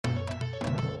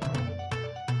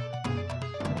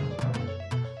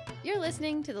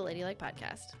listening to the Ladylike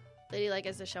Podcast. Ladylike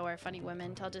is the show where funny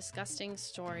women tell disgusting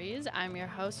stories. I'm your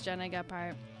host, Jenna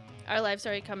Gephardt. Our life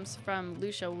story comes from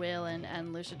Lucia Whalen,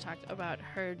 and Lucia talked about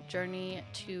her journey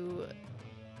to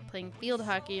playing field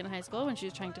hockey in high school when she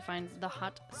was trying to find the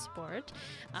hot sport,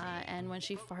 and when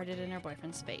she farted in her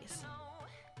boyfriend's face.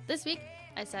 This week,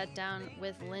 I sat down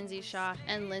with Lindsey Shaw,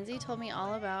 and Lindsey told me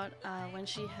all about when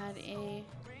she had a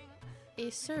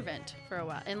servant for a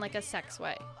while, in like a sex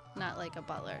way, not like a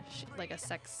butler, like a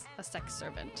sex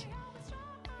servant.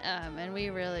 And we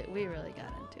really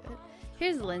got into it.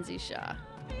 Here's Lindsey Shaw.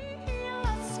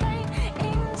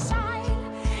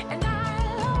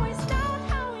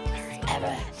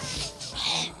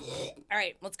 All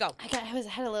right, let's go. I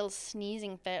had a little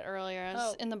sneezing fit earlier. I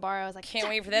was in the bar. I was like, can't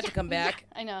wait for that to come back.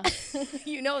 I know.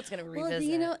 You know it's going to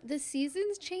revisit. Well, the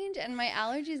seasons change and my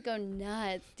allergies go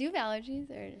nuts. Do you have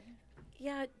allergies? Or?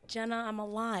 Yeah, Jenna, I'm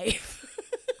alive.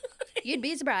 You'd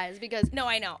be surprised because... No,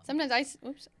 I know. Sometimes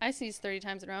I sneeze 30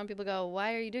 times in a row and people go,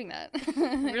 why are you doing that?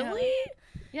 Really?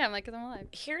 Yeah, I'm like, because I'm alive.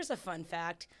 Here's a fun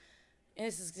fact. And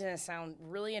this is going to sound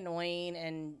really annoying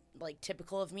and like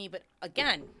typical of me, but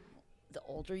again, the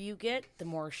older you get, the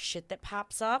more shit that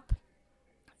pops up.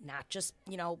 Not just,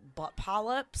 butt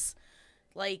polyps.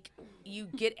 Like, you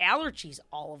get allergies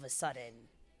all of a sudden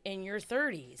in your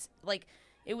 30s. Like,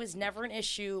 it was never an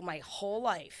issue my whole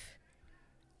life.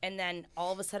 And then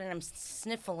all of a sudden I'm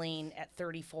sniffling at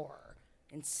 34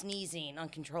 and sneezing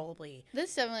uncontrollably.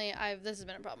 This has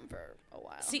been a problem for a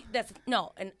while. See,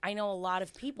 and I know a lot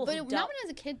of people but who not when I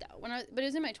was a kid though. But it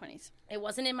was in my 20s. It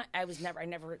wasn't I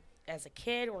never as a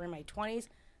kid or in my 20s,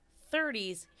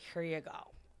 30s, here you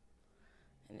go.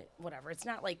 And whatever. It's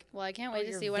not like, well, I can't wait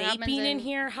to see what what happens in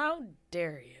here. How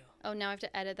dare you? Oh, now I have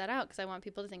to edit that out because I want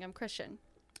people to think I'm Christian.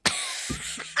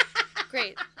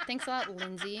 Great. Thanks a lot,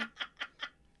 Lindsey.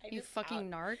 You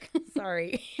fucking narc.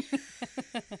 Sorry.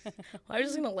 Well, I was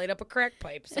just going to light up a crack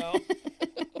pipe, so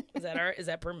is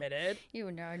that permitted? You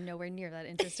are nowhere near that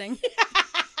interesting.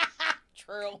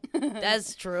 True.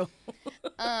 That's true.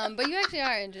 But you actually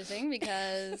are interesting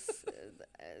because,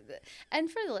 and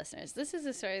for the listeners, this is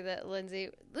a story that Lindsey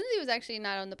was actually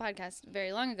not on the podcast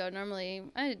very long ago. Normally,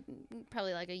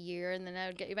 probably like a year, and then I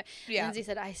would get you back. Yeah. Lindsey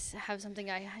said, I have something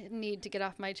I need to get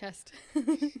off my chest.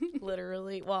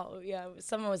 Literally. Well, yeah,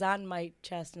 someone was on my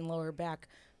chest and lower back.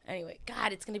 Anyway,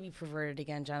 God, it's going to be perverted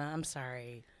again, Jenna. I'm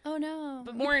sorry. Oh, no.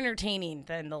 But more entertaining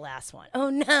than the last one. Oh,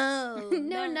 no.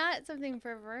 No, not something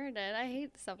perverted. I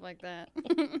hate stuff like that.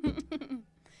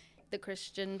 The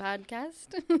Christian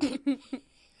podcast.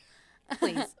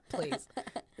 Please.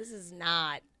 This is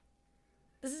not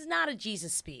a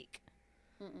Jesus speak.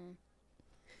 Mm-mm.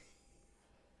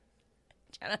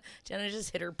 Jenna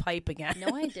just hit her pipe again.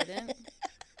 No, I didn't.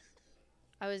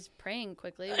 I was praying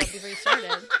quickly before you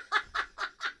started.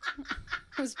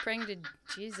 I was praying to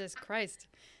Jesus Christ.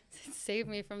 Save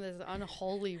me from this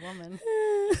unholy woman.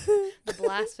 The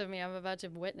blasphemy I'm about to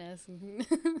witness.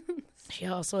 She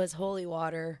also has holy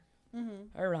water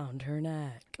around her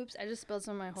neck. Oops, I just spilled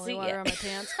some of my holy water on my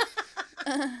pants.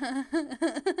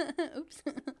 Oops.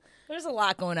 There's a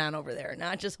lot going on over there,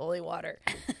 not just holy water.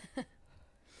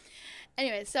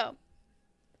 Anyway, so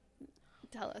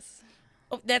tell us.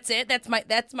 Oh, that's it? That's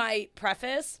my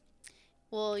preface?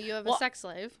 Well, you have a sex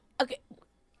slave. Okay.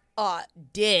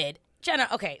 Did. Jenna,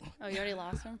 okay. Oh, you already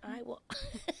lost him? I will.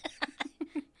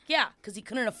 Yeah, because he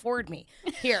couldn't afford me.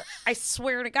 Here, I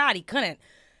swear to God, he couldn't.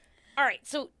 All right,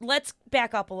 so let's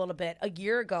back up a little bit. A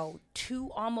year ago, to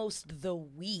almost the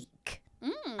week,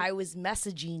 I was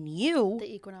messaging you.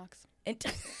 The equinox. And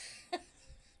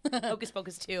Hocus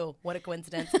Pocus 2. What a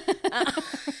coincidence.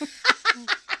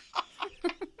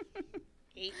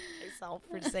 Hate myself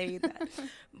for saying that.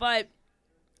 But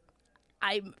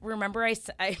I remember I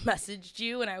messaged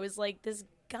you and I was like, this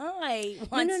guy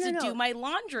wants to do my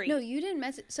laundry. No, you didn't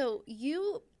message. So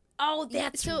you... Oh,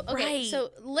 that's right. Okay,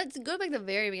 so let's go back to the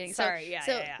very beginning. Sorry,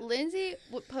 So Lindsey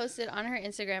posted on her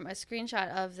Instagram a screenshot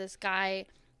of this guy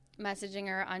messaging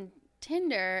her on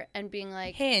Tinder and being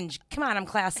like... Hinge. Come on, I'm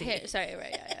classy. Hey, sorry, right,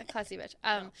 yeah. Classy bitch.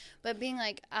 But being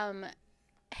like,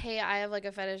 hey, I have like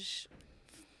a fetish.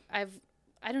 I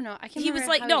don't know. I can't remember. He was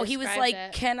like, no, he was like,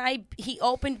 it. He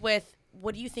opened with,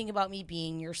 what do you think about me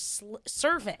being your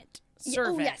servant?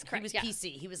 Servant. Oh, yes, correct. He was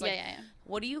PC. He was like,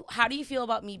 how do you feel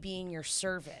about me being your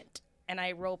servant? And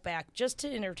I wrote back, just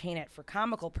to entertain it for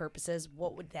comical purposes,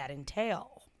 what would that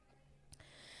entail?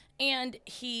 And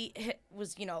he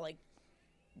was, like,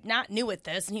 not new at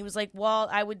this. And he was like, well,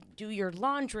 I would do your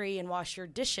laundry and wash your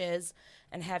dishes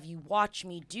and have you watch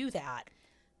me do that.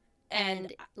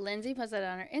 And Lindsey posted it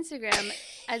on her Instagram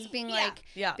as being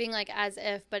being like, as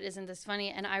if, but isn't this funny?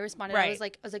 And I responded, I was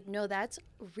like, no, that's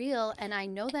real. And I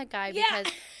know that guy because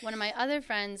one of my other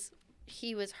friends,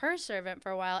 he was her servant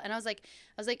for a while. And I was like,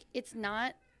 it's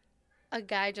not a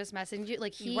guy just messaging you.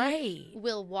 Like, he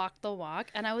will walk the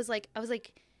walk. And I was like,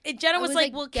 and Jenna was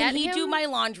like, well, can he do my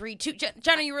laundry too?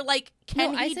 Jenna, you were like,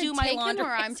 can he do my laundry?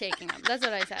 Him or I'm taking him. That's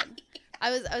what I said. I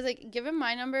was like, give him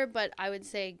my number, but I would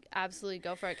say absolutely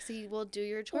go for it because he will do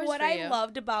your chores for you. What I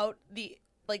loved about the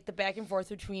back and forth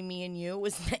between me and you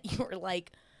was that you were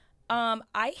like,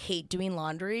 I hate doing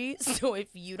laundry, so if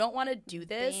you don't want to do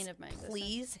this,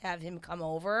 please have him come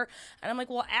over. And I'm like,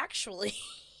 well, actually,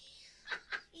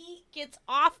 he gets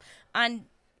off on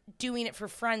doing it for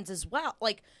friends as well.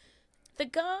 Like, the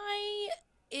guy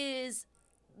is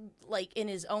like in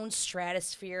his own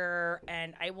stratosphere,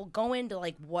 and I will go into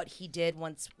like what he did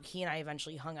once he and I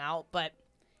eventually hung out.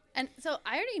 And so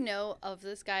I already know of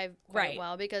this guy quite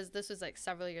well because this was like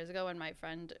several years ago when my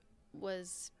friend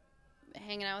was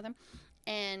hanging out with him.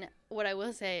 And what I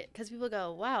will say, because people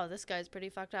go, wow, this guy's pretty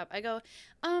fucked up. I go,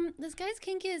 this guy's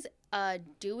kink is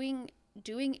doing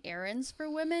errands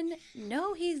for women.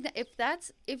 No, he's not.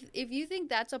 If you think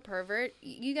that's a pervert,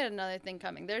 you got another thing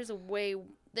coming.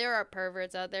 There are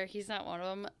perverts out there. He's not one of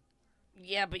them.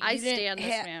 Yeah, but I stand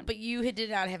this man. But you did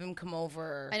not have him come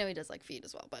over. I know he does like feet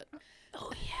as well, but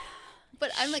oh yeah.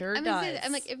 But I'm sure like, does.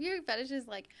 I'm like, if your fetish is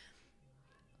like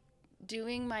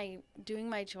doing my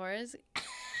chores,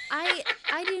 I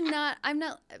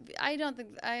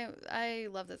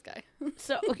love this guy.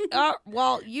 So,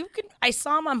 well, you can. I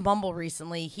saw him on Bumble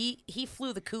recently. He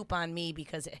flew the coop on me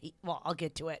because I'll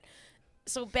get to it.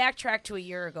 So backtrack to a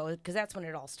year ago because that's when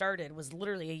it all started. Was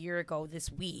literally a year ago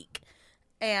this week,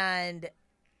 and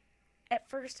at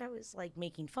first I was like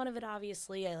making fun of it.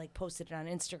 Obviously, I like posted it on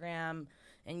Instagram,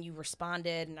 and you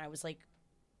responded, and I was like,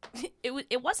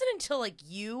 it wasn't until like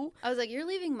I was like, you're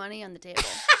leaving money on the table.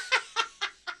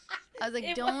 I was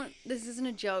like, this isn't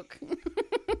a joke.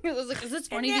 I was like, is this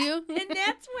funny to you? And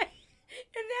that's when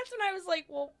I was like,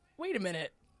 well, wait a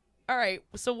minute. All right,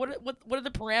 so what are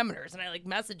the parameters? And I like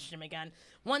messaged him again.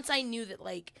 Once I knew that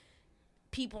like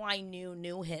people I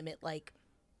knew him, it like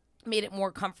made it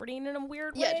more comforting in a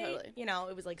weird way. Yeah, totally. You know,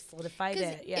 it was like solidified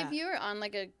it. Yeah. If you were on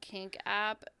like a kink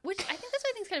app, which I think that's what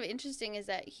I think is kind of interesting, is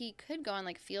that he could go on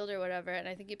like Field or whatever, and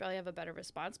I think he'd probably have a better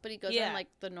response. But he goes on like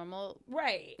the normal,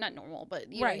 not normal, but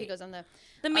you know, he goes on the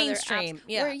mainstream. Apps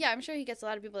where, I'm sure he gets a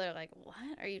lot of people that are like, "What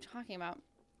are you talking about?"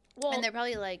 Well, and they're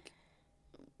probably like,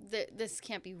 "This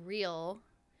can't be real."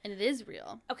 And it is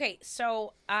real. Okay,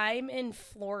 so I'm in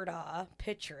Florida.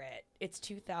 Picture it. It's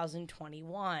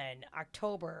 2021,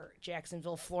 October,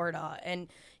 Jacksonville, Florida.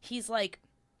 And he's like,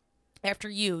 after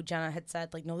you, Jenna had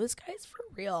said, like, no, this guy's for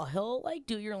real. He'll, like,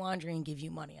 do your laundry and give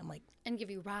you money. I'm like. And give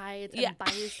you rides and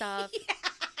buy you stuff.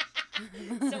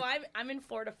 So I'm in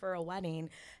Florida for a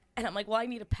wedding. And I'm like, well, I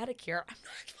need a pedicure. I'm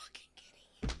not fucking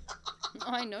kidding.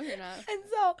 Oh, I know you're not. And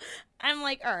so I'm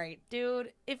like, all right,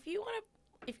 dude, if you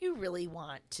really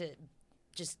want to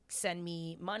just send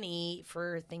me money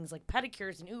for things like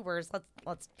pedicures and Ubers,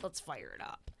 let's fire it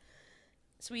up.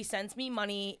 So he sends me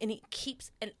money, and he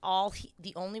keeps, and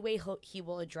the only way he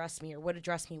will address me or would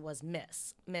address me was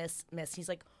miss. He's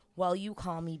like, well, you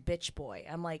call me bitch boy.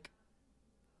 I'm like,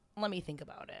 let me think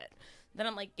about it. Then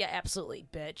I'm like, yeah, absolutely,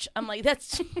 bitch. I'm like,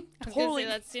 that's totally.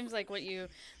 That seems like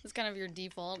that's kind of your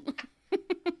default.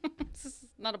 This is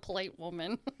not a polite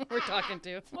woman we're talking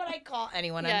to. That's what I call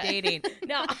anyone I'm dating.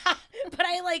 No, but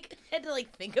I like had to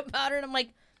like think about it. And I'm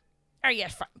like, oh yeah,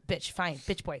 fine,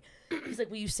 bitch boy. He's like,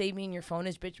 will you save me in your phone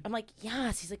as bitch? I'm like,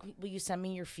 yes. He's like, will you send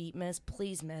me your feet, miss?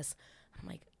 Please, miss. I'm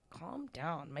like, calm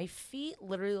down. My feet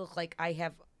literally look like I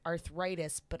have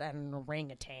arthritis, but I'm an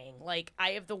orangutan. Like,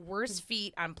 I have the worst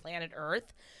feet on planet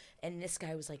Earth. And this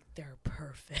guy was like, they're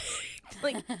perfect.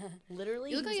 Like,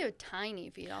 literally. You look like you have tiny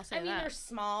feet. I'll say that. I mean, they're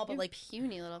small, but like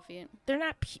puny little feet. They're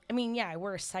not. I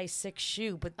wear a size 6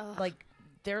 shoe, but like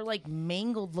they're like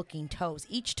mangled looking toes.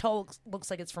 Each toe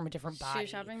looks like it's from a different body. Shoe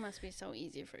shopping must be so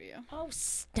easy for you. Oh,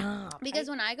 stop! Because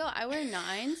when I go, I wear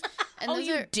 9s. And oh,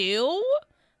 you do?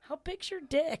 How big's your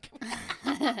dick?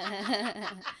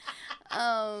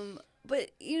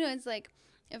 But it's like,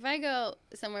 if I go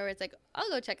somewhere where it's like, I'll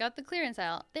go check out the clearance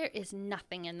aisle, there is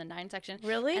nothing in the 9 section.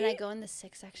 Really? And I go in the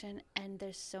 6 section, and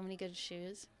there's so many good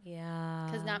shoes. Yeah.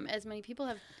 Because not as many people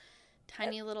have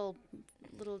tiny little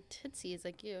tootsies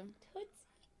like you.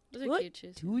 Those are cute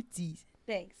shoes. Tootsies.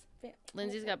 Thanks.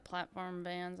 Lindsay's got platform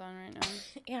bands on right now.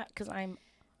 Yeah, because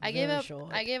I gave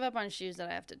up on shoes that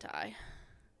I have to tie.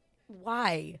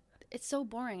 Why? It's so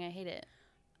boring. I hate it.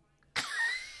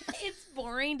 It's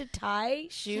boring to tie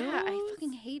shoes. Yeah, I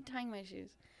fucking hate tying my shoes.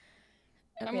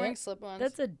 Okay, I'm wearing slip-ons.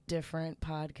 That's a different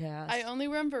podcast. I only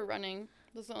wear them for running.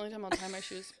 That's the only time I'll tie my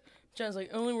shoes. John's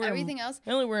like, I only wear Everything else.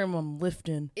 I only wear them when I'm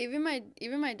lifting. Even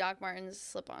my Doc Martens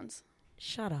slip-ons.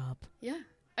 Shut up. Yeah.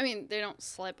 I mean, they don't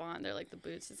slip on. They're like the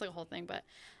boots. It's like a whole thing, but...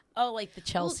 Oh, like the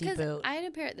Chelsea boot. I had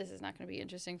a pair... This is not going to be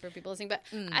interesting for people listening, but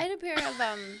I had a pair of...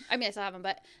 I mean, I still have them,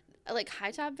 but like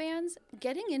high-top Vans,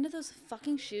 getting into those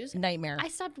fucking shoes... Nightmare. I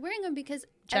stopped wearing them because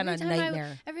Jenna,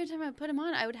 every time I put them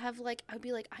on, I would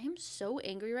be like, I am so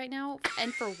angry right now.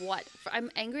 And for what? I'm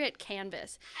angry at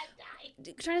canvas.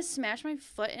 Trying to smash my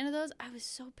foot into those, I was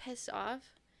so pissed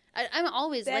off. I'm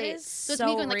always that late. Is so so it's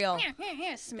me going real. Like,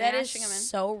 smashing that is them in.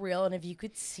 so real. And if you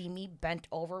could see me bent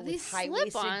over These with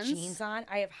high-waisted slip-ons. jeans on,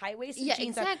 I have high-waisted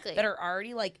jeans exactly. on that are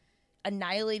already like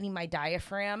annihilating my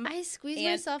diaphragm. I squeeze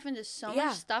myself into so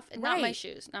much stuff, and not my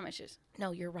shoes. Not my shoes.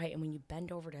 No, you're right. And when you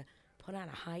bend over to put on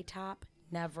a high top,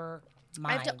 never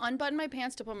mind. I have to unbutton my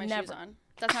pants to put my shoes on.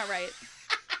 That's not right.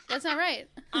 That's not right.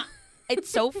 It's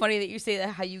so funny that you say that.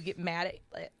 How you get mad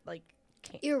at like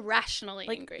irrationally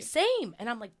like, angry. Same. And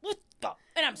I'm like, what the?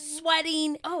 And I'm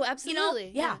sweating. Oh, absolutely.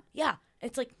 You know? Yeah.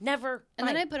 It's like never. And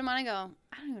then I put them on. I go,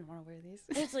 I don't even want to wear these.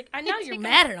 And it's like now you're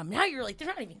mad at them. Now you're like, they're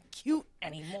not even cute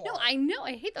anymore. No, I know.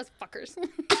 I hate those fuckers.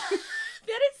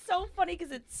 That is so funny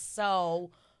because it's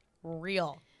so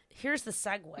real. Here's the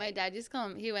segue. My dad used to call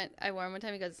him. I wore them one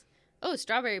time. He goes, oh,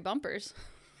 strawberry bumpers.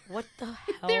 What the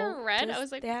hell? They're red. Does I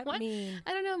was like, that what? Mean?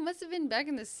 I don't know. It must have been back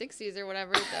in the 60s or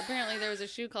whatever. Apparently, there was a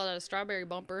shoe called a strawberry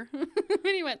bumper. And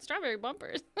he went, strawberry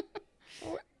bumpers.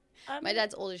 My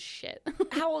dad's old as shit.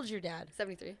 How old's your dad?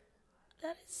 73.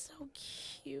 That is so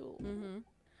cute. Mm-hmm.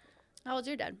 How old's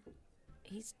your dad?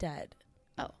 He's dead.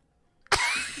 Oh.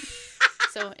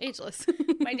 So ageless.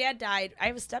 My dad died. I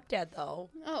have a stepdad, though.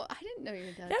 Oh, I didn't know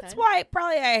your dad That's died. why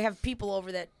probably I have people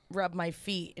over that rub my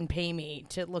feet and pay me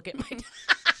to look at my dad.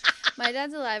 My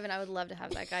dad's alive, and I would love to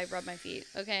have that guy rub my feet.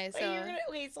 Okay, so...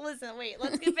 So listen,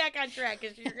 let's get back on track,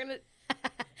 because you're going to...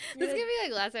 This is going to be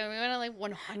like last time. We went on like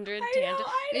 100 tangents.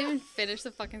 We didn't even finish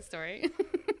the fucking story.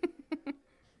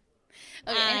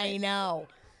 Okay, I know.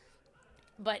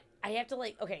 But I have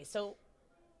to so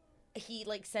he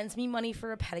sends me money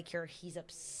for a pedicure. He's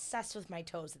obsessed with my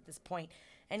toes at this point.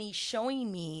 And he's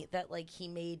showing me that he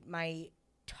made my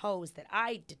toes that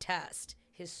I detest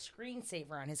his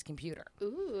screensaver on his computer.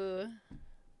 Ooh.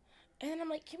 And I'm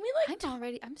like, can we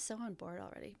I'm so on board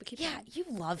already. But keep yeah, going. you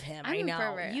love him. I'm I know. a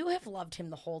pervert. You have loved him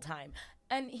the whole time.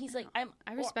 And he's like, I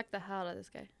respect the hell out of this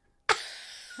guy.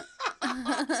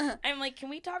 I'm like, can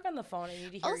we talk on the phone? I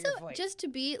need to hear your voice. Also, just to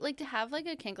be to have a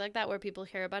kink like that where people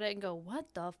hear about it and go,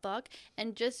 what the fuck?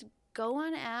 And just go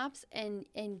on apps and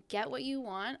get what you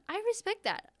want. I respect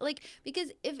that.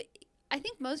 Because I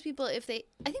think most people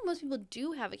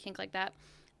do have a kink like that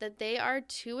they are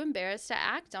too embarrassed to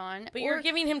act on. But you're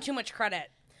giving him too much credit.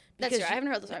 That's true. I haven't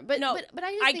heard this one. But no, but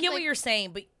I get what you're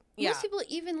saying, but yeah. Most people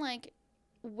even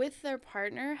with their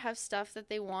partner have stuff that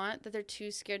they want that they're too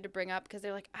scared to bring up because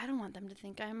they're like, I don't want them to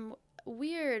think I'm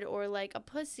weird or a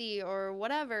pussy or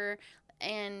whatever.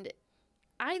 And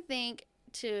I think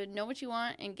to know what you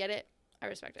want and get it, I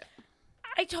respect it.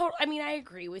 I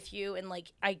agree with you, and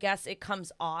I guess it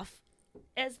comes off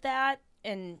as that,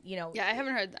 and Yeah, I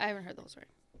haven't heard the whole story.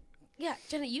 Yeah,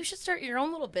 Jenna, you should start your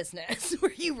own little business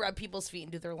where you rub people's feet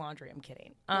and do their laundry. I'm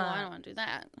kidding. No, I don't want to do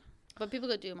that. But people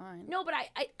go do mine. No, but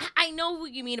I know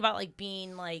what you mean about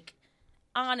being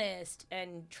honest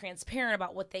and transparent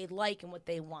about what they like and what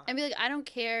they want. And be I don't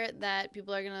care that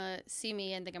people are gonna see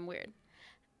me and think I'm weird.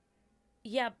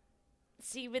 Yeah,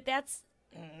 see, but that's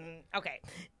okay.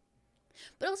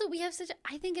 But also,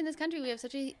 I think in this country we have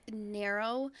such a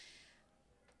narrow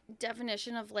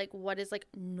definition of what is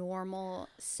normal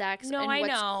sex and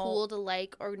what's cool to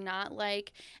or not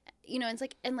it's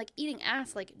and eating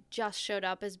ass just showed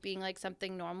up as being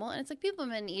something normal, and it's people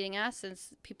have been eating ass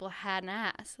since people had an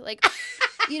ass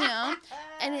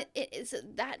and it's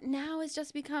that now has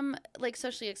just become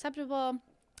socially acceptable.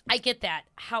 I get that.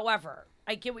 However,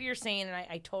 I get what you're saying, and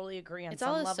I totally agree on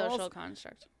some levels. It's all a social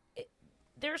construct.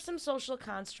 There's some social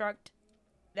construct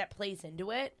that plays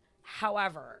into it.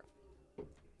 However,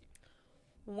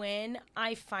 when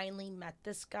I finally met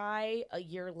this guy a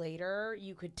year later,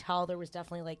 you could tell there was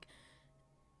definitely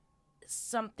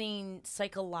something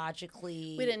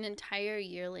psychologically. Wait, an entire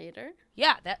year later?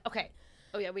 Yeah, okay.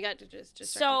 Oh yeah, we got to just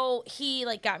so he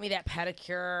got me that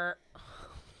pedicure.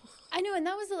 I know, and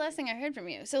that was the last thing I heard from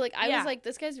you. So I was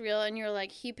this guy's real, and you were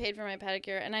he paid for my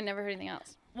pedicure, and I never heard anything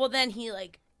else. Well, then he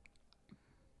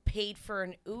paid for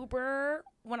an Uber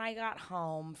when I got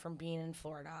home from being in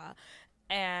Florida,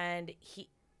 and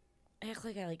I act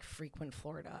like I like frequent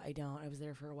Florida. I don't. I was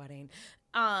there for a wedding.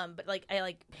 But like I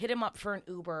like hit him up for an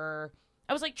Uber.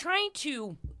 I was like trying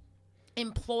to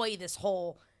employ this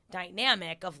whole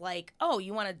dynamic of like, oh,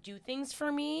 you want to do things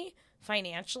for me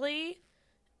financially,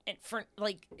 and for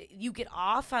like you get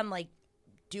off on like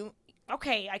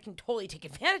okay, I can totally take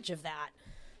advantage of that.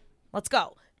 Let's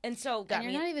go. And so and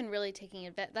you're not even really taking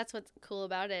advantage. That's what's cool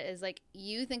about it is like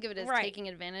you think of it as taking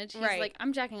advantage. He's like,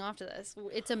 I'm jacking off to this.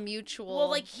 It's a mutual. Well,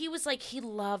 like he was like he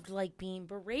loved like being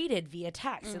berated via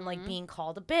text and like being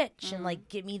called a bitch and like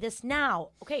give me this now.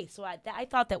 Okay, so I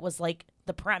thought that was like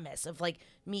the premise of like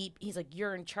me. He's like,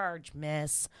 you're in charge,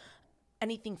 miss.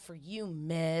 Anything for you,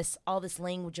 miss. All this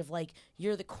language of like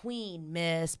you're the queen,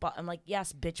 miss. But I'm like,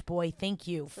 yes, bitch boy, thank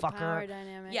you, it's fucker. Power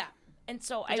dynamic. Yeah, and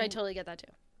so I totally get that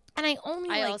too. And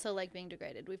I also like being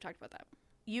degraded. We've talked about that.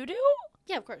 You do?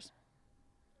 Yeah, of course.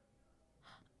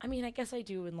 I mean, I guess I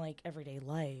do in like everyday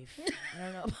life. I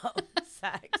don't know about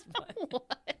sex, but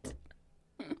what?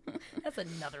 That's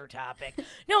another topic.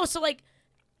 No, so like,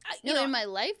 you know, in my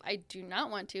life, I do not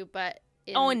want to, but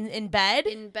in bed.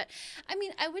 In bed. I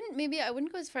mean, I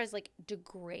wouldn't go as far as like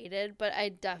degraded, but I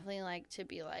definitely like to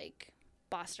be like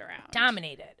bossed around,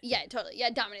 dominated. Yeah, totally. Yeah,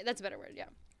 dominated. That's a better word. Yeah.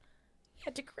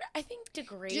 Yeah, I think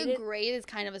degraded. Degrade is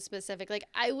kind of a specific. Like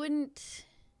I wouldn't.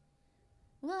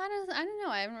 Well, I don't know.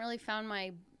 I haven't really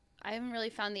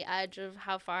found the edge of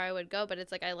how far I would go. But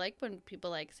it's like I like when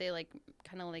people like say like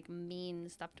kind of like mean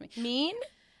stuff to me. Mean,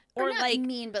 or not like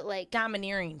mean, but like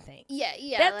domineering things. Yeah.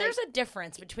 Like, there's a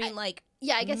difference between like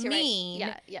I guess you're mean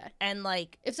right. Yeah. And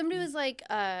like if somebody was like,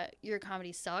 your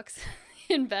comedy sucks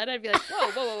in bed, I'd be like,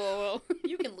 whoa.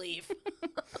 You can leave.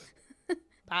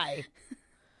 Bye.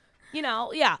 You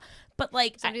know, yeah. But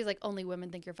like somebody's like, only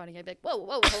women think you're funny. I'd be like,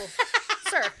 whoa,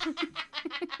 sir.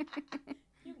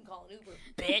 You can call an Uber,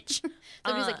 bitch.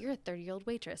 Somebody's like, you're a 30-year-old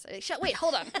waitress. Wait,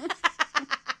 hold on.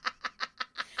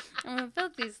 I'm a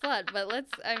filthy slut, but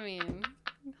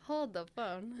hold the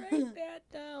phone. Write that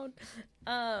down.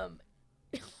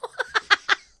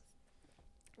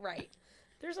 Right.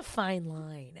 There's a fine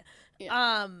line.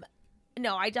 Yeah.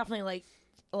 No, I definitely like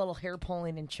a little hair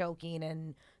pulling and choking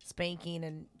and spanking,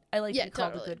 and I like to be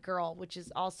called a good girl, which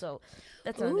is also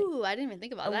ooh, I didn't even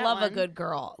think about that. I love a good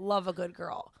girl. Love a good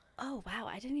girl. Oh wow,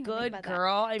 I didn't even think about that. Good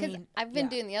girl. I mean, I've been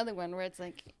doing the other one where it's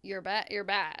like you're bad.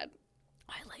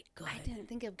 I like good. I didn't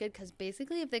think of good because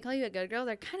basically, if they call you a good girl,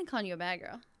 they're kind of calling you a bad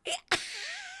girl. Yeah.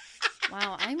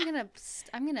 Wow, I'm gonna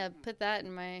put that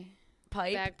in my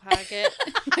pipe back pocket.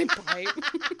 My pipe.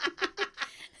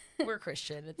 We're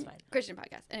Christian. It's fine. Christian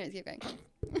podcast. Anyways, keep going.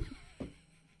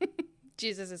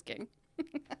 Jesus is king.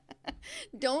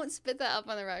 Don't spit that up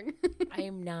on the rug. I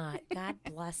am not. God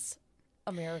bless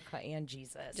America and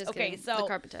Jesus. Just okay, kidding. so the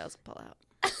carpet tiles pull out.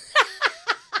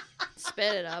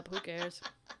 Spit it up. Who cares?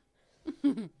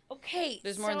 Okay,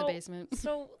 there's more in the basement.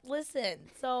 So listen.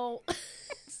 So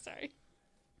sorry.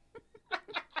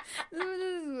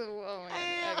 Oh my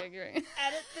god. Okay, great.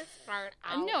 Edit this part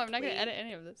out. No, I'm not going to edit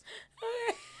any of this.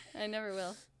 I never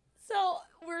will. So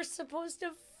we're supposed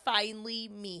to finally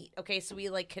meet. Okay, so we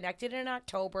like connected in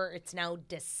October. It's now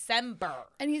December.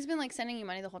 And he's been like sending you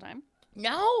money the whole time?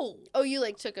 No. Oh, you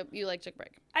took a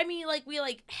break. I mean, like we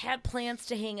like had plans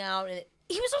to hang out, and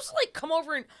he was supposed to like come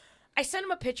over, and I sent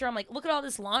him a picture. I'm like, look at all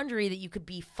this laundry that you could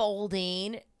be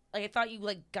folding. Like I thought you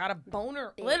like got a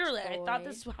boner. Bitch literally, boy. I thought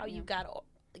this is how you got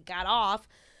off.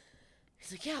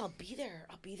 He's like, yeah, I'll be there.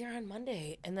 I'll be there on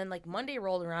Monday. And then like Monday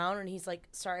rolled around, and he's like,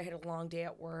 sorry, I had a long day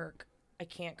at work. I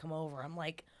can't come over. I'm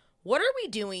like, what are we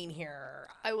doing here?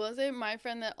 I will say my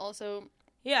friend that also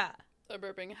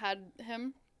burping had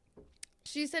him.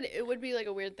 She said it would be like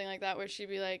a weird thing like that where he'd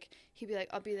be like,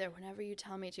 I'll be there whenever you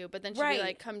tell me to. But then she'd be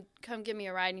like, come give me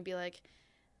a ride. And he'd be like,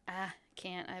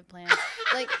 can't. I have plans.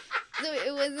 Like, so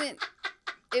it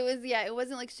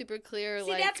wasn't like super clear.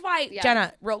 See, like, that's why,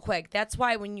 Jenna, real quick. That's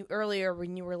why when you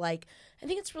were like, I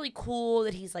think it's really cool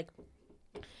that he's like,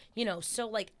 you know, so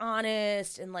like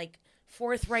honest and like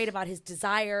forthright about his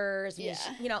desires. And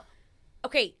you know,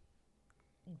 okay.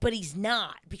 But he's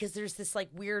not, because there's this like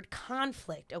weird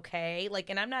conflict, okay? Like,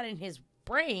 and I'm not in his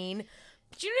brain.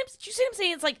 Do you see what I'm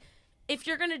saying? It's like, if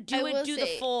you're gonna do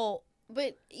the full.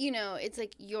 But you know, it's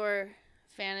like your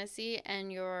fantasy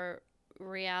and your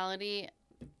reality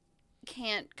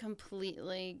can't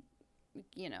completely,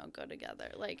 you know, go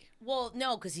together. Like, well,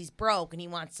 no, because he's broke and he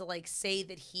wants to like say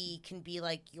that he can be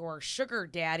like your sugar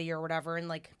daddy or whatever and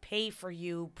like pay for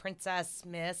you, princess,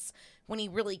 miss, when he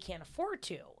really can't afford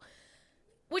to.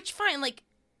 Which, fine, like,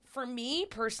 for me,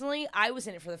 personally, I was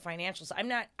in it for the financials.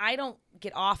 I don't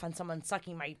get off on someone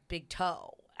sucking my big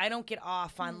toe. I don't get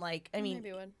off on like, I mean, Maybe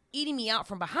it would. eating me out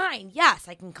from behind. Yes,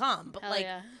 I can come, but Hell like,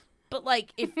 yeah. but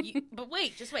like if you, but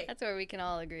wait, just wait. That's where we can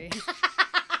all agree.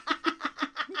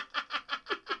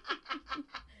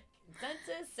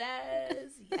 Consensus says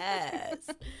yes.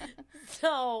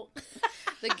 So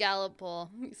The Gallup poll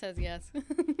says yes.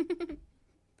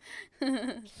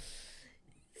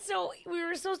 So we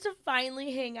were supposed to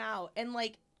finally hang out, and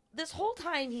like this whole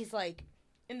time he's like,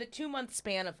 in the 2-month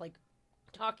span of like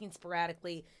talking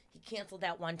sporadically, he canceled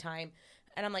that one time,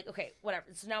 and I'm like, okay, whatever.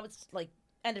 So now it's like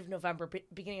end of November,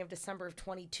 beginning of December of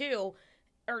 22,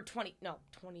 or 20.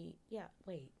 Yeah,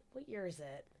 wait, what year is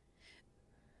it?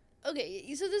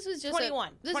 Okay, so this was just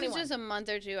 21. This was just a month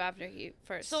or two after he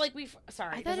first. So like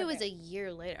sorry, I thought it was a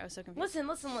year later. I was so confused.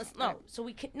 Listen. No, so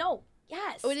we can no.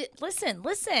 Yes. Oh, listen.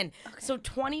 Okay. So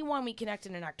 21, we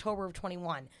connected in October of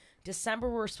 21. December,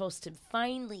 we were supposed to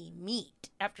finally meet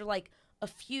after like a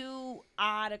few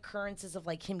odd occurrences of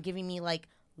like him giving me like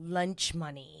lunch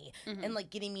money and like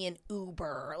getting me an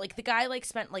Uber. Like the guy like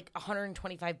spent like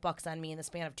 $125 on me in the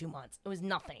span of 2 months. It was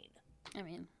nothing. I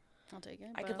mean, I'll take it.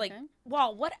 I could okay. like,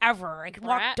 well, whatever. I could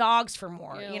walk dogs for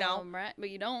more, You're you a know? little brat, but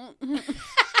you don't.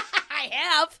 I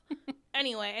have.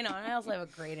 Anyway, I know. I also have a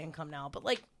great income now, but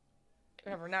like,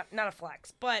 whatever, not a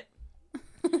flex, but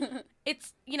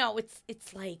it's, you know,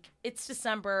 it's like, it's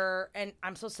December and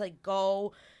I'm supposed to like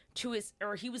go to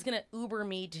he was going to Uber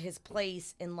me to his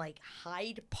place in like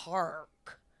Hyde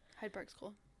Park. Hyde Park's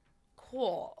cool.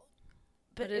 Cool.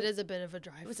 But it is a bit of a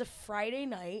drive. It was a Friday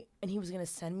night and he was going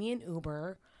to send me an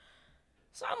Uber.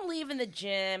 So I'm leaving the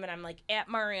gym and I'm like at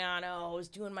Mariano's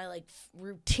doing my like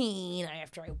routine.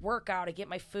 After I work out, I get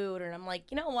my food and I'm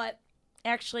like, you know what?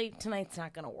 Actually, tonight's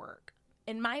not going to work.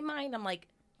 In my mind, I'm like,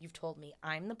 you've told me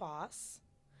I'm the boss.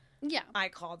 Yeah. I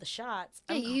call the shots.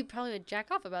 Yeah, you probably would jack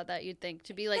off about that, you'd think,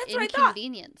 to be like That's what I thought.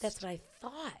 inconvenienced. That's what I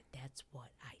thought. That's what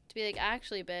I To be like,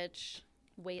 actually, bitch,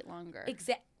 wait longer.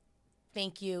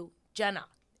 Thank you, Jenna.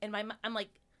 And I'm like,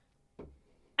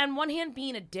 on one hand,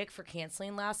 being a dick for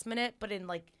canceling last minute, but in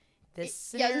like this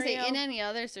scenario. Yeah, I was going to say, in any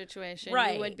other situation,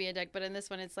 right. you would be a dick. But in this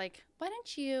one, it's like, why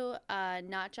don't you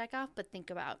not jack off, but think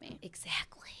about me?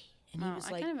 Exactly. And he was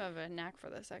I like, kind of have a knack for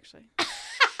this, actually.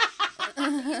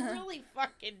 You really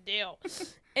fucking do.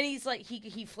 And he's like,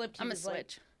 he flipped. I'm a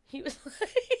switch. He was like,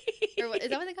 or what, is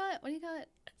that what they call it? What do you call it?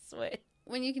 Switch.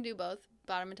 When you can do both,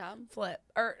 bottom and top. Flip.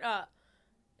 Or,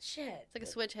 shit. It's like a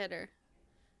switch hitter.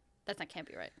 That can't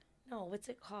be right. No, what's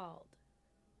it called?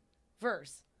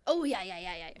 Verse. Oh, yeah.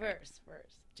 Verse.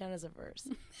 Jenna's a verse.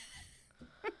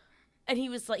 And he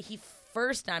was like, he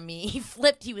first on me. He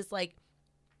flipped. He was like,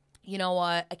 you know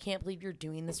what? I can't believe you're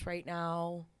doing this right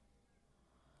now.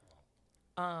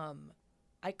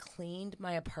 I cleaned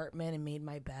my apartment and made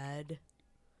my bed.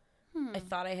 I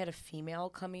thought I had a female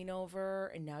coming over,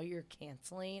 and now you're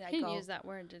canceling. He didn't use that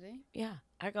word, did he? Yeah.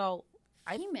 I go,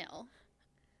 female.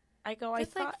 I go,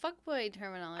 That's like fuckboy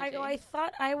terminology. I go, I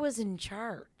thought I was in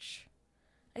charge.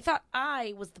 I thought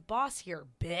I was the boss here,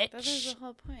 bitch. That is the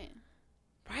whole point.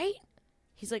 Right?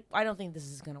 He's like, I don't think this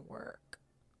is going to work.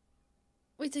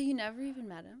 Wait, so you never even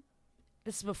met him?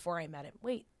 This is before I met him.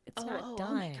 Wait, it's not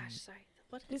done. Oh my gosh, sorry.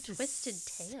 What a twisted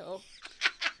tale.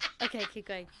 Okay, keep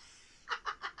going.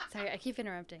 Sorry, I keep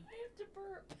interrupting. I have to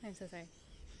burp. I'm so sorry.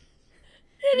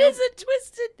 It is a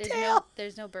twisted tale.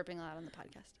 There's no burping allowed on the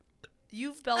podcast.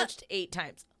 You've belched 8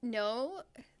 times. No,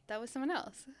 that was someone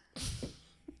else.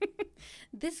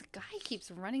 This guy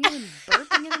keeps running in and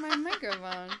burping into my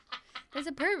microphone. There's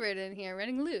a pervert in here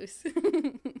running loose. It's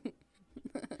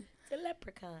a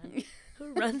leprechaun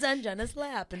who runs on Jenna's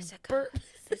lap and burps.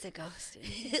 There's a ghost in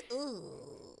here.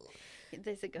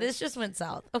 There's a ghost. This just went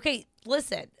south. Okay,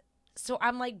 listen. So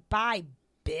I'm like, bye,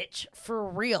 bitch. For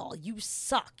real. You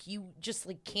suck. You just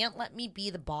like can't let me be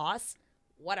the boss.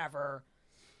 Whatever.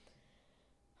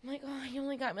 I'm like, oh, you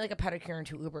only got me like a pedicure and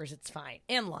 2 Ubers. It's fine.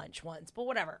 And lunch once, but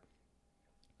whatever.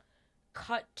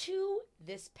 Cut to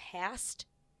this past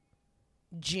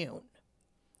June.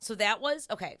 So that was,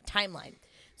 okay, timeline.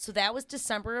 So that was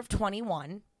December of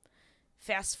 21.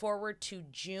 Fast forward to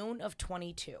June of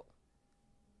 22.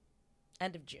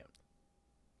 End of June.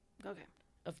 Okay.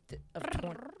 Of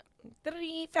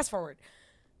 20. Fast forward.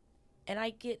 And I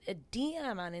get a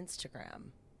DM on Instagram.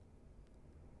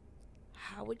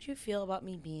 How would you feel about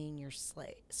me being your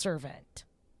servant?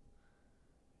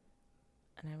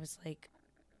 And I was like,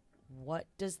 what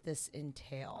does this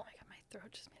entail? Oh my god, my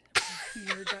throat just made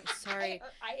a weird. Sorry.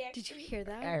 Did you hear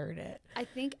that? I heard it. I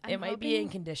think it might be in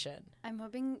condition. I'm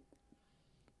hoping.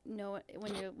 No,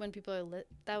 when people are lit.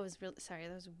 That was really sorry.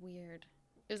 That was weird.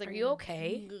 It was like. Are you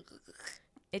okay?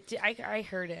 I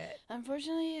heard it.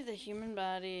 Unfortunately, the human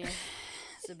body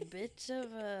is a bit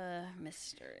of a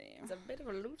mystery. It's a bit of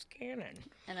a loose cannon.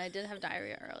 And I did have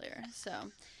diarrhea earlier, so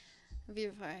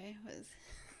before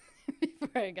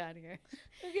I got here.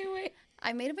 Okay, wait.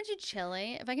 I made a bunch of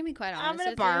chili. If I can be quite honest,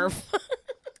 I'm gonna barf.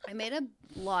 I made a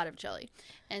lot of chili,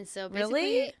 and so basically,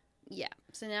 really, yeah.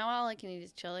 So now all I can eat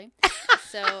is chili.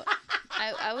 So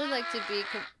I would like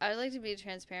to be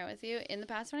transparent with you. In the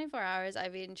past 24 hours,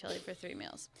 I've eaten chili for 3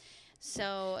 meals.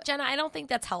 So Jenna, I don't think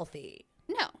that's healthy.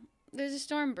 No, there's a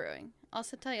storm brewing. I'll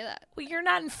also tell you that. Well, you're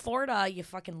not in Florida, you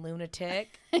fucking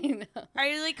lunatic. I know. Are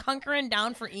you like hunkering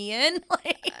down for Ian?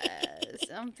 Like,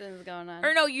 something's going on.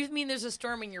 or no, you mean there's a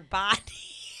storm in your body?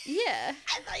 Yeah.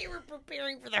 I thought you were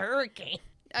preparing for the hurricane.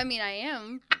 I mean, I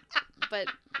am, but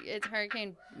it's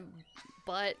hurricane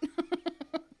butt.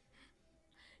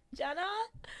 Jenna?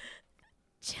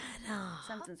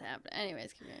 Something's happening.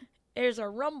 Anyways, keep going. There's a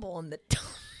rumble in the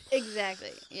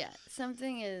Exactly. Yeah.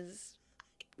 Something is.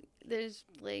 There's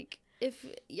like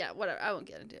whatever. I won't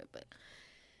get into it, but.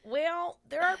 Well,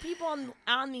 there are people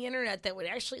on the internet that would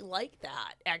actually like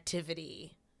that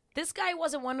activity. This guy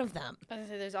wasn't one of them. I was gonna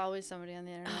say there's always somebody on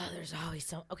the internet. Oh, there's always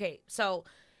some. Okay, so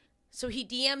he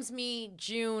DMs me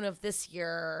June of this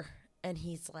year, and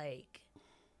he's like,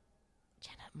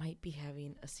 Jenna might be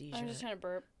having a seizure. I'm just trying to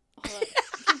burp. Hold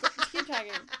on. Keep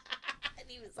talking. And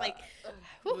he was like,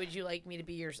 would you like me to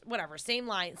be your, whatever, same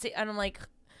line. And I'm like,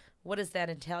 what does that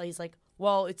entail? He's like,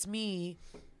 well, it's me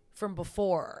from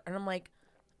before. And I'm like,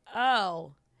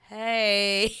 oh,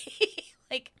 hey.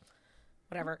 Like,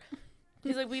 whatever.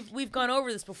 He's like, we've gone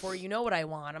over this before. You know what I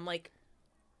want. I'm like,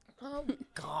 oh,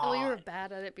 God. Well, you were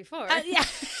bad at it before. Yeah.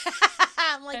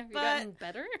 I'm like, Have you gotten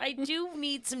better? I do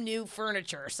need some new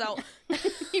furniture. So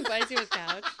he buys you a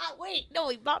couch. Wait, no,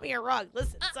 he bought me a rug.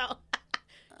 Listen, so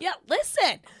yeah,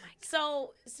 listen.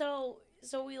 So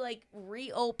we like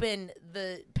reopen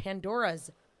the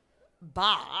Pandora's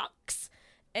box,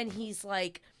 and he's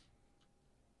like,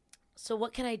 so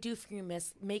what can I do for you,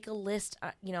 miss? Make a list,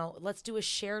 let's do a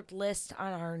shared list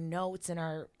on our notes and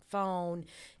our phone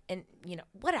and,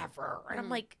 whatever. And I'm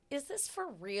like, is this for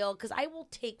real? Because I will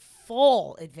take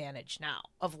full advantage now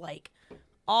of, like,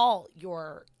 all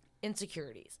your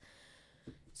insecurities.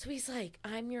 So he's like,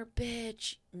 I'm your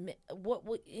bitch. What?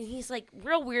 And he's, like,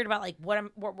 real weird about, like, what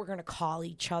we're going to call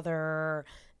each other.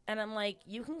 And I'm like,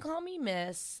 you can call me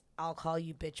miss. I'll call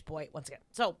you bitch boy once again.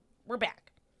 So we're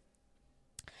back.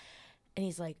 And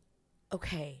he's like,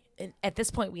 okay. And at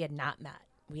this point, we had not met.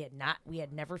 We had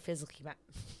never physically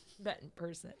met in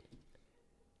person.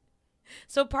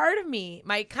 So part of me,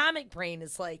 my comic brain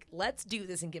is like, let's do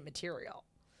this and get material.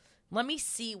 Let me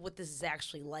see what this is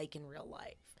actually like in real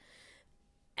life.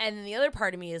 And then the other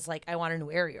part of me is like, I want a new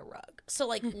area rug. So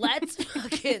like, let's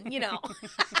fucking,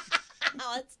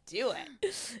 let's do it.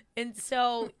 And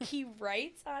so he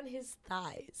writes on his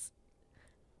thighs,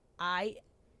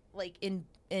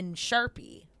 in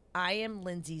Sharpie, I am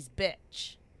Lindsay's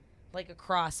bitch. Like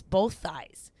across both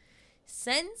thighs.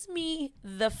 Sends me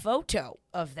the photo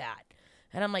of that.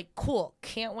 And I'm like, cool,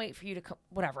 can't wait for you to come.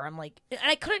 Whatever. I'm like, and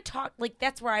I couldn't talk. Like,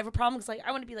 that's where I have a problem. Because, like,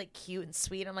 I want to be, like, cute and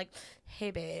sweet. I'm like,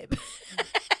 hey, babe.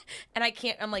 And I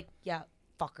can't. I'm like, yeah,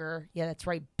 fucker. Yeah, that's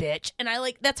right, bitch. And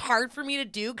that's hard for me to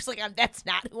do. Because, like, that's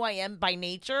not who I am by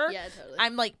nature. Yeah, totally.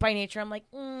 I'm like, by nature, I'm like,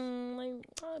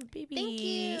 baby. Thank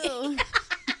you.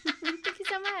 Thank you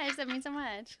so much. That means so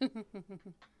much.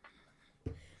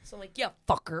 So I'm like, yeah,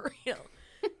 fucker.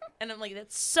 And I'm like,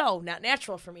 that's so not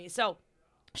natural for me. So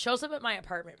shows up at my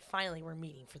apartment. Finally, we're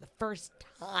meeting for the first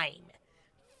time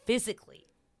physically.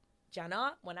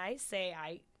 Jenna, when I say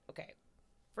okay,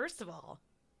 first of all,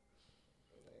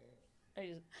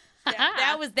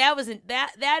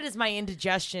 that is my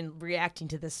indigestion reacting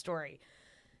to this story.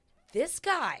 This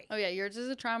guy. Oh yeah, yours is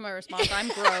a trauma response. I'm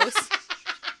gross.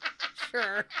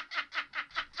 Sure.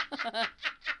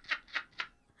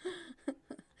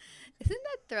 Isn't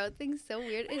that throat thing so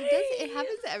weird? It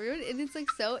happens to everyone, and it's like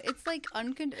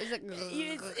uncontrolled. It's like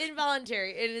it's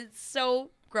involuntary, and it's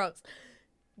so gross.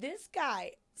 This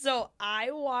guy. So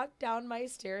I walked down my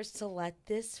stairs to let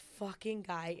this fucking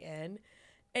guy in,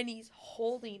 and he's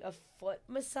holding a foot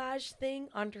massage thing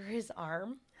under his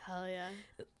arm. Hell yeah!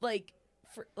 Like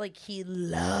he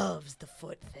loves the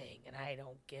foot thing, and I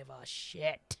don't give a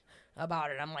shit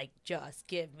about it. I'm like, just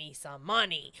give me some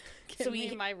money. Give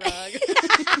me my rug.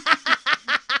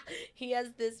 He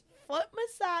has this foot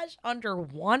massage under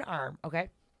one arm, okay?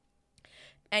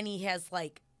 And he has,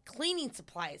 like, cleaning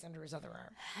supplies under his other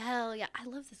arm. Hell yeah. I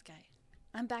love this guy.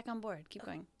 I'm back on board. Keep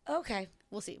going. Okay.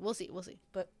 We'll see.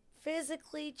 But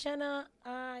physically, Jenna,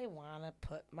 I want to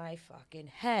put my fucking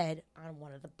head on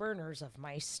one of the burners of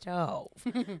my stove.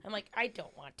 I'm like, I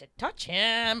don't want to touch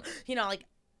him.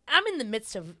 I'm in the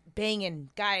midst of banging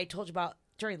guy I told you about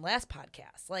during the last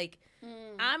podcast. Like,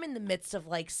 I'm in the midst of,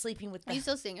 like, sleeping with the... Are you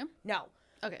still seeing him? No.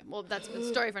 Okay, well, that's a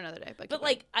story for another day.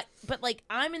 But like,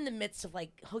 I'm in the midst of,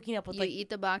 like, hooking up with, you like... eat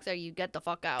the box or you get the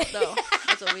fuck out, though.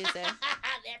 That's what we say.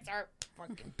 That's our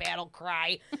fucking battle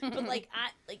cry. But, like,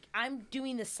 I'm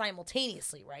doing this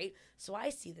simultaneously, right? So I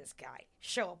see this guy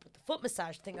show up with the foot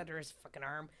massage thing under his fucking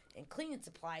arm and cleaning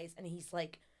supplies, and he's,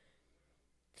 like,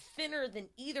 thinner than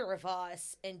either of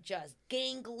us and just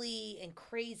gangly and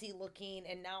crazy looking.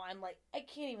 And now I'm like, I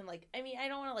can't even, like, I mean, I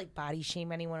don't want to, like, body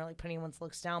shame anyone or, like, put anyone's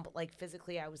looks down, but, like,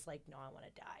 physically I was like, no, I want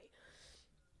to die.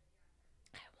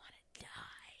 I want to die.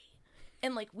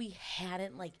 And, like, we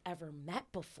hadn't, like, ever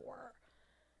met before.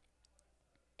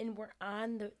 And we're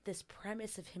on this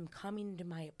premise of him coming into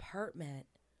my apartment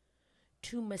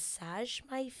to massage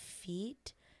my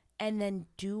feet and then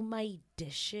do my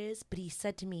dishes. But he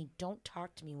said to me, don't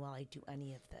talk to me while I do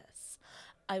any of this.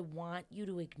 I want you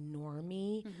to ignore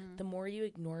me. Mm-hmm. The more you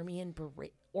ignore me and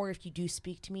berate, or if you do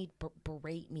speak to me,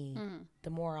 berate me, the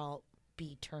more I'll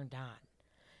be turned on.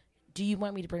 Do you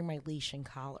want me to bring my leash and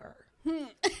collar?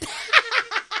 Like,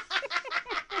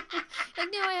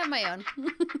 no, I have my own.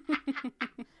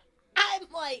 I'm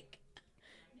like,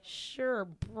 sure,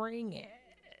 bring it.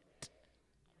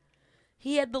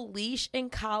 He had the leash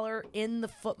and collar in the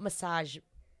foot massage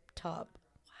tub.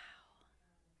 Wow.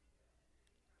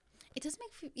 It does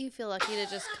make you feel lucky to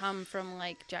just come from,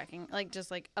 like, jacking, like, just,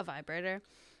 like, a vibrator.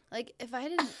 Like, if I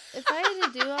had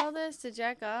to do all this to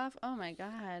jack off, oh, my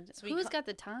God. So who's got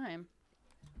the time?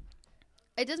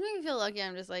 It does make me feel lucky.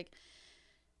 I'm just, like...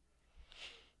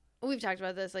 We've talked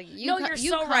about this. Like,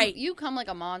 right. You come like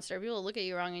a monster. People look at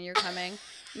you wrong and you're coming.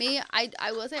 Me, I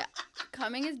will say,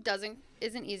 coming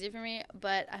isn't easy for me.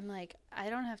 But I'm like,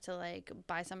 I don't have to, like,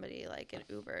 buy somebody, like, an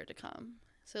Uber to come.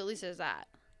 So at least there's that.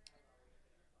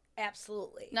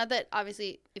 Absolutely. Not that,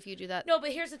 obviously, if you do that. No,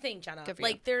 but here's the thing, Jenna.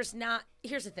 Like, here's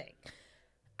the thing.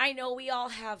 I know we all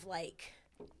have, like...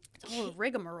 Oh,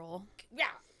 rigmarole. Yeah,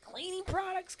 cleaning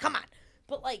products. Come on.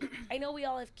 But, like, I know we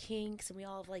all have kinks and we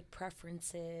all have, like,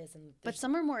 preferences. But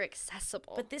some are more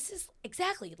accessible. But this is,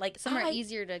 exactly, like... Some are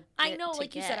easier to get. I know,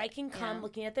 like you said, I can come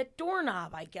looking at that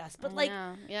doorknob, I guess. But, like...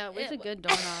 Yeah, it's a good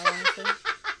doorknob, honestly.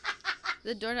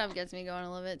 The doorknob gets me going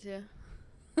a little bit, too.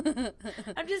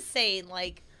 I'm just saying,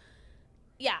 like...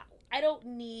 Yeah, I don't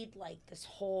need, like, this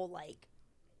whole, like...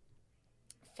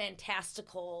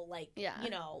 fantastical, like, you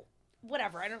know...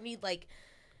 Whatever. I don't need, like...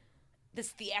 this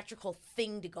theatrical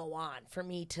thing to go on for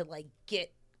me to, like,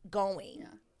 get going. Yeah.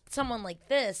 Someone like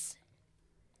this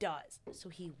does. So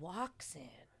he walks in.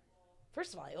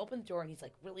 First of all, I open the door and he's,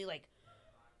 like, really, like,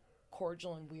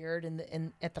 cordial and weird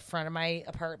at the front of my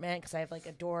apartment because I have, like,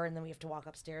 a door and then we have to walk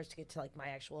upstairs to get to, like, my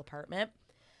actual apartment.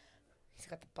 He's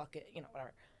got the bucket, you know,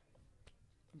 whatever.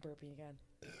 I'm burping again.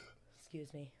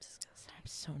 Excuse me. Disgusting. I'm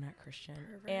so not Christian.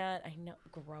 Pervert. And I know,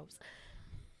 gross.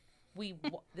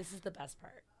 This is the best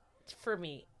part. For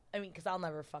me. I mean, because I'll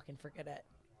never fucking forget it.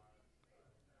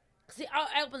 See,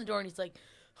 I open the door and he's like,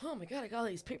 oh my God, I got all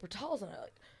these paper towels and I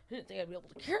didn't think I'd be able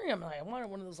to carry them. And I wanted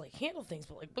one of those, like, handle things,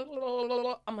 but, like, blah, blah, blah, blah,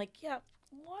 blah. I'm like, yeah,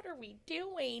 what are we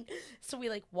doing? So we,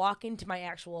 like, walk into my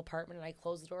actual apartment and I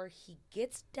close the door. He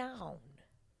gets down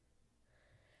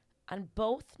on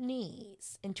both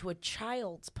knees into a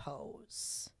child's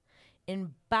pose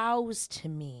and bows to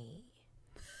me.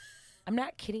 I'm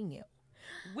not kidding you.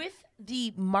 With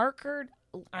the markered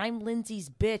I'm Lindsay's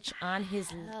bitch on his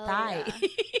thigh. Yeah.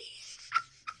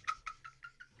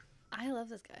 I love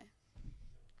this guy.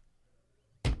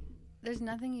 There's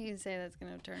nothing you can say that's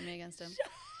going to turn me against him.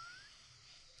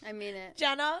 I mean it.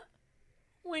 Jenna,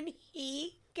 when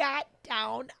he got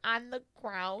down on the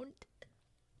ground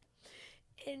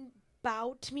and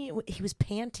bowed to me, he was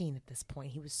panting at this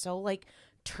point. He was so, like,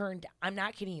 turned. I'm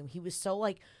not kidding you. He was so,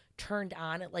 like, turned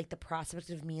on at, like, the prospect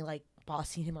of me, like,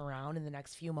 bossing him around in the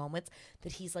next few moments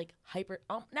that he's, like,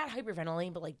 not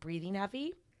hyperventilating, but, like, breathing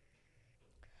heavy.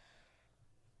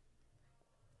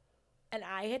 And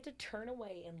I had to turn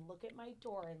away and look at my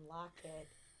door and lock it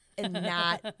and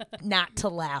not to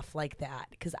laugh like that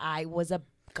because I was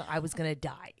gonna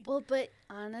die. Well, but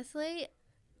honestly,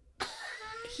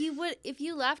 he would, if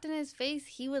you laughed in his face,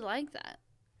 he would like that.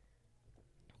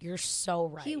 You're so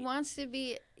right. He wants to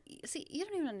be. See, you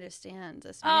don't even understand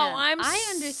this man. Oh,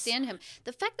 I understand him.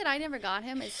 The fact that I never got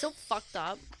him is so fucked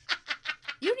up.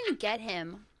 You don't even get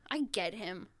him. I get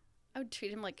him. I would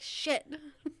treat him like shit.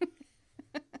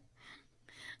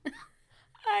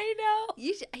 I know.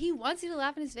 He wants you to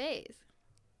laugh in his face.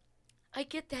 I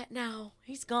get that now.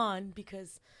 He's gone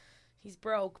because he's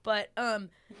broke. But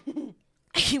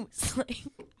he was like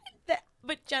that.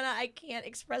 But Jenna, I can't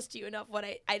express to you enough what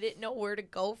I didn't know where to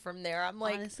go from there. I'm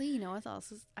like, honestly, you know what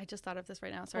else is? I just thought of this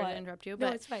right now. Sorry what? to interrupt you, No,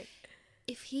 but it's fine.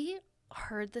 if he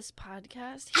heard this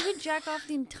podcast, he would jack off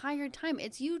the entire time.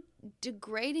 It's you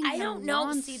degrading him. I don't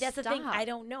know. See, that's the thing. nonstop. I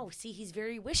don't know. See, he's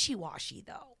very wishy-washy,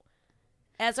 though,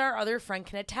 as our other friend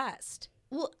can attest.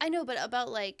 Well, I know, but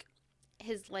about like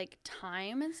his like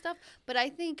time and stuff. But I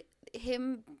think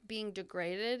him being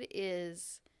degraded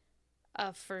is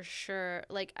for sure.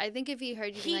 Like, I think if he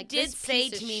heard you, He like, did this say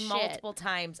piece to of me shit, multiple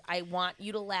times, I want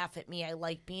you to laugh at me. I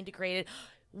like being degraded.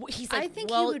 He's like, I think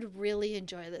well, he would really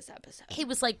enjoy this episode. he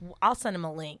was like, I'll send him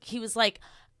a link. He was like,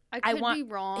 I could want, be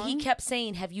wrong. He kept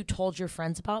saying, have you told your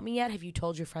friends about me yet? Have you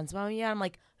told your friends about me yet? I'm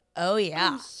like, oh,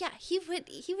 yeah. Oh, yeah, he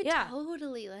would Yeah.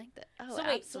 totally like that. Oh, So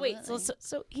absolutely. wait,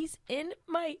 so he's in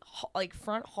my like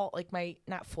front hall, like my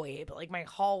not foyer, but like my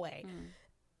hallway,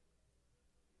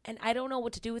 and I don't know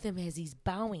what to do with him as he's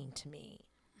bowing to me.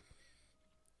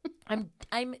 I'm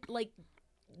like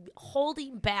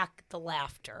holding back the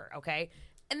laughter, okay,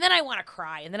 and then I want to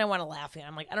cry, and then I want to laugh, and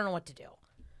I'm like, I don't know what to do.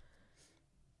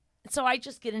 So I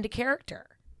just get into character,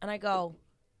 and I go,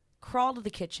 crawl to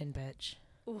the kitchen, bitch.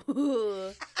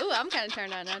 Ooh, I'm kind of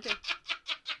turned on now too.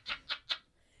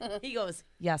 He goes,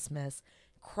 yes, miss.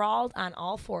 Crawled on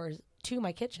all fours to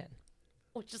my kitchen,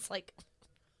 which is like,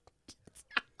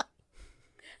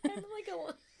 I'm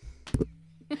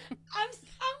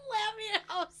laughing at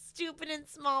how stupid and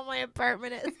small my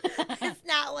apartment is. It's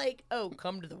not like, oh,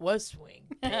 come to the West Wing,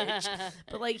 bitch.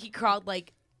 But like, he crawled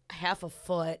like half a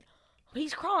foot. But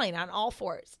he's crawling on all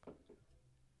fours, and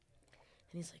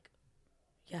he's like,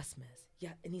 yes, miss.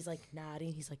 Yeah, and he's like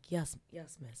nodding. He's like, yes,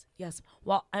 miss. Yes.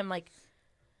 Well, I'm like,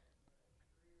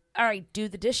 all right, do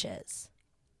the dishes.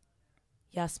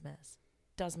 Yes, miss.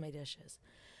 Does my dishes.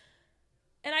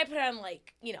 And I put on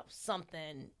like,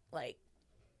 something like,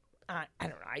 I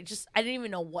don't know. I didn't even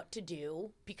know what to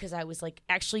do because I was like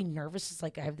actually nervous. It's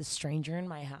like I have this stranger in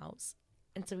my house.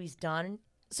 And so he's done.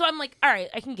 So I'm like, all right,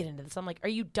 I can get into this. I'm like, are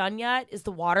you done yet? Is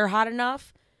the water hot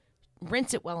enough?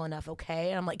 Rinse it well enough, okay?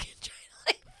 And I'm like, trying to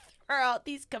like throw out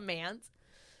these commands.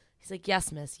 He's like,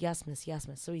 yes, miss. Yes, miss. Yes,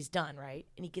 miss. So he's done, right?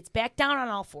 And he gets back down on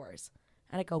all fours.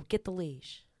 And I go, get the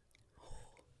leash.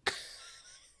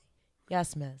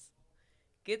 Yes, miss.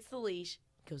 Gets the leash.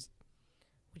 Goes,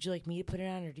 would you like me to put it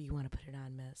on or do you want to put it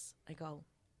on, miss? I go,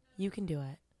 you can do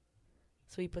it.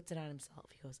 So he puts it on himself.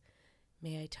 He goes,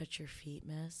 may I touch your feet,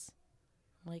 miss?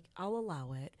 I'm like, I'll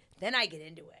allow it. Then I get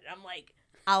into it. I'm like,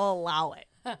 I'll allow it.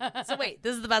 So wait,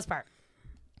 this is the best part.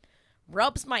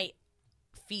 Rubs my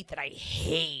feet that I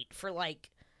hate for like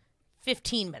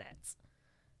 15 minutes.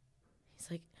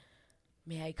 He's like,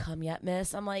 may I come yet,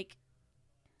 miss? I'm like,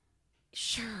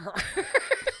 sure.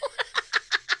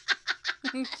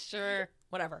 Sure.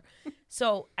 Whatever.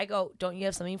 So I go, don't you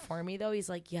have something for me, though? He's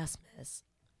like, yes, miss.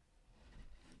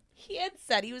 He had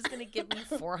said he was going to give me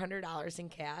 $400 in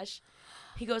cash.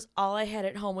 He goes, all I had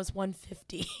at home was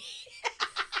 $150.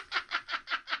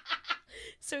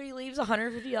 So he leaves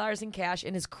 $150 in cash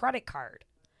in his credit card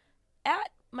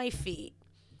at my feet.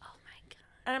 Oh my god.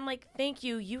 And I'm like, thank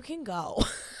you. You can go.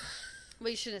 Well,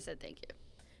 you should have said thank you.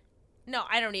 No,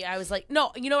 I don't need. I was like,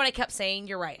 no. You know what I kept saying?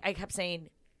 You're right. I kept saying,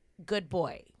 good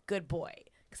boy, good boy.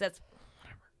 Because that's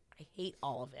whatever. I hate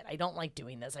all of it. I don't like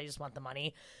doing this. I just want the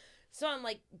money. So I'm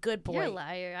like, good boy. You're a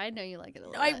liar. I know you like it a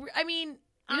little bit. I mean,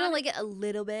 You don't like it a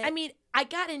little bit? I mean, I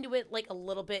got into it like a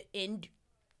little bit into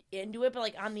it, but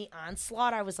like on the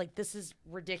onslaught, I was like, this is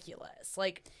ridiculous.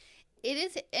 Like, it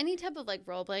is any type of like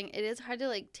role playing. It is hard to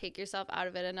like take yourself out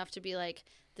of it enough to be like,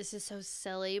 this is so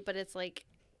silly. But it's like,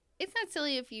 it's not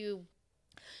silly if you.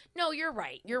 No, you're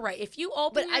right. You're right. If you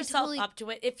open yourself up to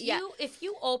it, if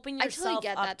you open yourself I totally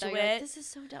get up that, to though. it, Like, this is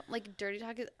so dumb. Like dirty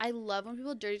talk is. I love when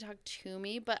people dirty talk to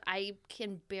me, but I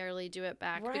can barely do it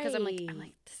back because I'm like,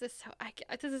 this is so.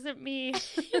 This isn't me.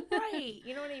 right?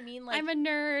 You know what I mean? Like, I'm a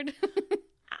nerd.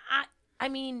 I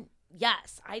mean,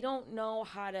 yes. I don't know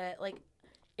how to like.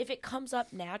 If it comes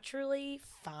up naturally,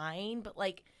 fine. But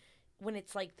like, when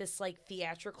it's like this, like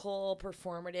theatrical,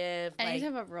 performative, Any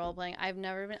like, type of role playing, I've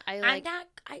never been. I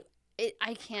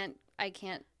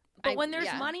can't. But when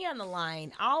there's money on the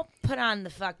line, I'll put on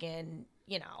the fucking,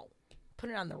 put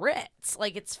it on the Ritz.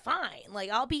 Like, it's fine.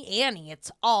 Like, I'll be Annie.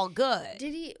 It's all good.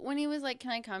 Did he, when he was like, can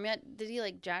I come yet? Did he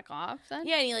like jack off then?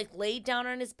 Yeah, and he like laid down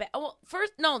on his bed. Oh, well,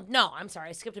 first, no, I'm sorry.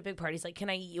 I skipped a big part. He's like, can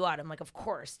I eat you out? I'm like, of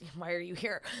course. Why are you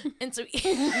here? And so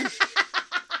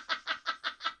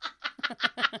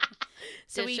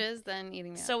Dishes, then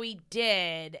eating me out. So he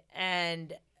did,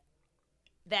 and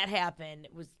that happened.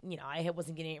 It was, I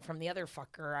wasn't getting it from the other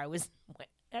fucker.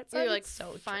 That's You're like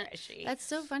so trashy. That's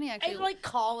so funny, actually. I like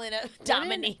calling a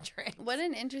dominatrix. What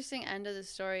an interesting end of the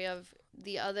story of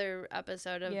the other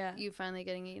episode of you finally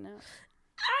getting eaten out.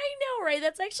 I know, right?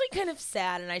 That's actually kind of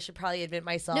sad, and I should probably admit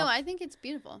myself. No, I think it's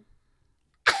beautiful.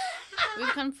 We've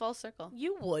come full circle.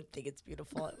 You would think it's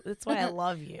beautiful. That's why I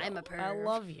love you. I'm a perv. I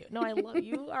love you. No, I love you.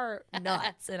 You are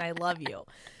nuts, and I love you.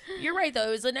 You're right, though.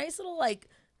 It was a nice little, like,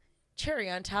 cherry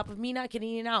on top of me not getting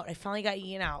eaten out. I finally got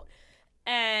eaten out.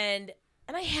 And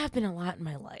I have been a lot in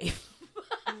my life.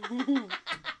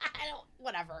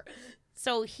 Whatever.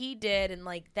 So he did, and,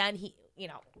 like, then he,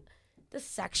 the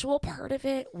sexual part of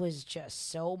it was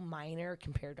just so minor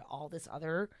compared to all this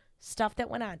other stuff that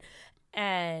went on.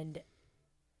 And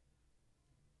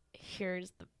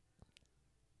here's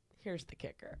the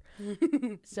kicker.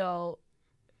 So,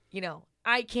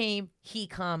 I came, he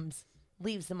comes,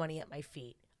 leaves the money at my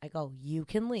feet. I go, you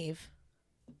can leave.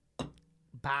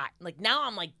 Bye. Like, now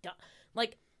I'm like, done.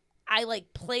 Like, I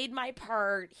like played my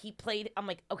part. He played. I'm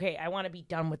like, okay, I want to be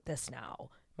done with this now.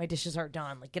 My dishes are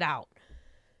done. Like, get out.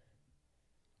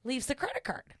 Leaves the credit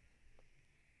card.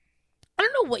 I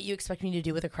don't know what you expect me to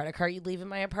do with a credit card you leave in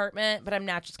my apartment, but I'm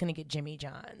not just going to get Jimmy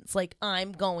John's. Like,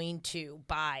 I'm going to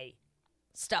buy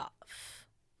stuff.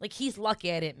 Like, he's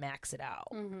lucky I didn't max it out.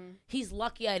 Mm-hmm. He's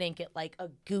lucky I didn't get, like, a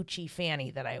Gucci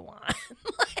fanny that I want.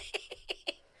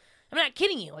 I'm not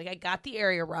kidding you. Like, I got the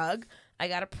area rug. I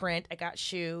got a print. I got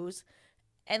shoes.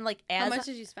 And, like, how much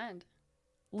did you spend?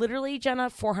 Literally, Jenna,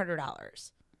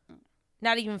 $400.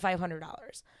 Not even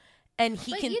 $500. And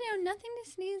he can, nothing to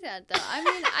sneeze at, though. I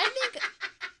mean, I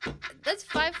think that's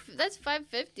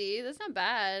 $550. That's not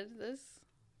bad.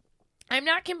 I'm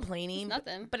not complaining. It's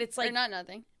nothing. But it's like, or not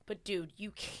nothing. But dude, you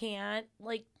can't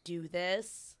like do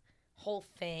this whole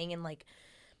thing and like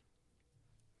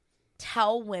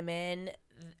tell women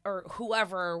or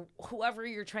whoever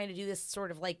you're trying to do this sort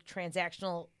of like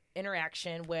transactional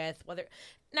interaction with,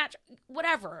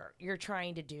 whatever you're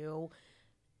trying to do.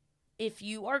 If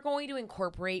you are going to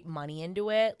incorporate money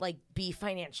into it, like, be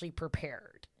financially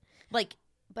prepared. Like,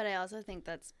 but I also think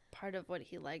that's part of what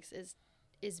he likes is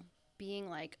being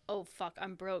like, oh, fuck,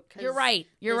 I'm broke. You're right.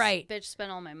 You're right. Bitch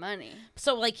spent all my money.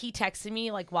 So, like, he texted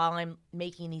me, like, while I'm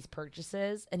making these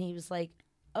purchases, and he was like,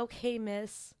 okay,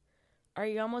 miss, are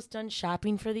you almost done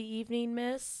shopping for the evening,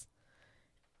 miss?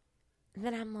 And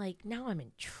then I'm like, now I'm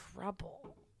in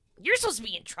trouble. You're supposed to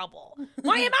be in trouble.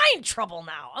 Why am I in trouble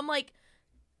now? I'm like,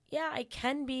 yeah, I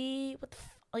can be. What the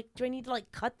like, do I need to,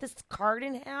 like, cut this card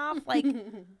in half? Like,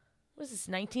 what is this,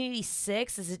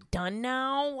 1986? Is it done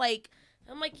now? Like,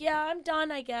 I'm like, yeah, I'm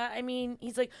done, I guess. I mean,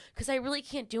 he's like, because I really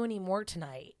can't do any more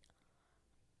tonight.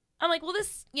 I'm like, well,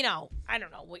 this, I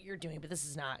don't know what you're doing, but this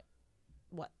is not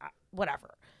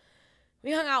whatever.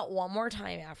 We hung out one more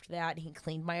time after that, and he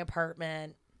cleaned my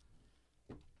apartment.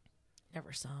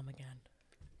 Never saw him again.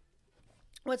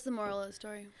 What's the moral of the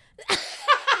story?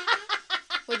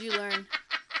 What'd you learn?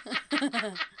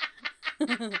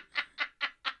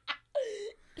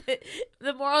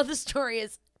 The moral of the story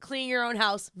is clean your own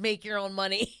house, make your own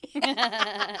money.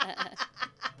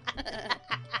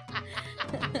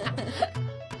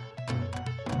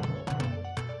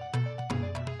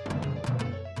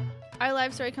 Our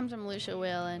live story comes from Lucia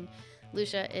Whalen.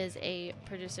 Lucia is a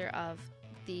producer of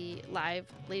the live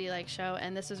Ladylike show,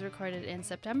 and this was recorded in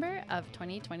September of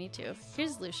 2022.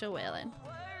 Here's Lucia Whalen.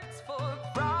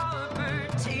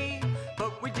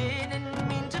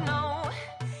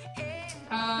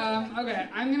 Okay,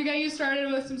 I'm going to get you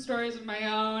started with some stories of my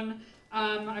own.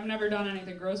 I've never done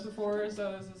anything gross before,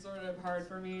 so this is sort of hard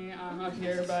for me up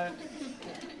here, but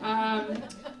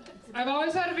I've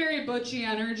always had a very butchy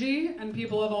energy, and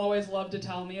people have always loved to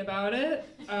tell me about it.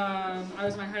 I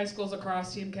was my high school's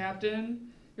lacrosse team captain.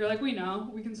 You're like, we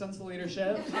know, we can sense the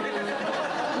leadership. It's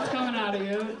coming out of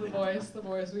you, the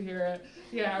voice, we hear it.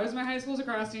 Yeah, I was my high school's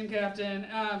lacrosse team captain.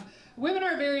 Women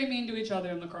are very mean to each other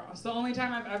in lacrosse. The only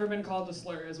time I've ever been called a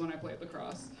slur is when I played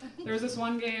lacrosse. There was this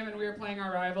one game, and we were playing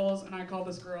our rivals, and I called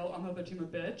this girl on the other team a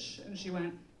bitch, and she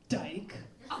went, dyke.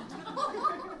 I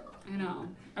know.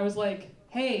 I was like,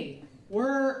 hey,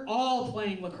 we're all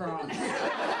playing lacrosse.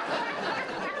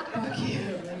 Fuck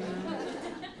you.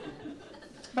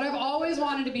 But I've always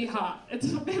wanted to be hot. It's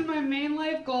been my main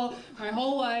life goal my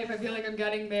whole life. I feel like I'm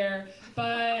getting there.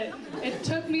 But it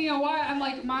took me a while. I'm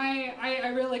like, I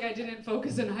really, like, I didn't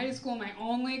focus in high school. My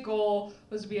only goal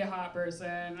was to be a hot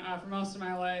person for most of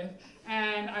my life.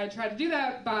 And I tried to do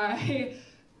that by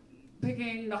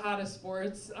picking the hottest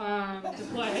sports to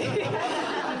play,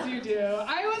 as you do.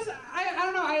 I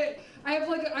don't know, I have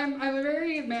like, I have a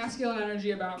very masculine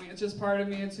energy about me. It's just part of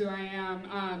me. It's who I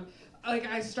am.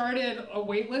 I started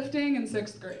weightlifting in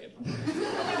 6th grade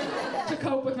to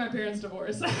cope with my parents'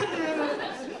 divorce.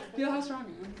 Feel how strong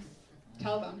I am.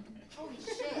 Tell them. Holy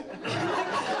shit.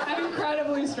 I'm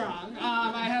incredibly strong.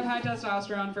 I have high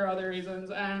testosterone for other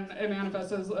reasons, and it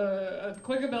manifests as a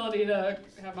quick ability to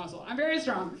have muscle. I'm very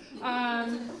strong.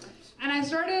 And I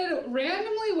started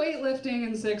randomly weightlifting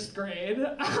in 6th grade,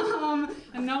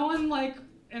 and no one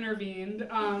intervened.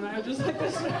 I was just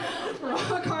this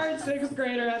rock hard 6th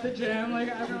grader at the gym.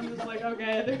 Everyone was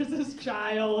okay, there's this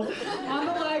child on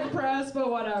the leg press,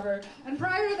 but whatever. And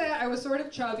prior to that, I was sort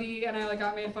of chubby, and I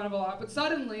got made fun of a lot. But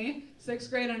suddenly, 6th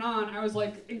grade and on, I was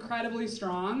incredibly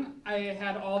strong. I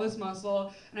had all this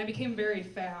muscle, and I became very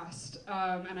fast.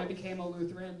 And I became a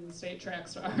Lutheran state track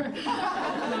star.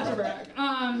 Not to brag.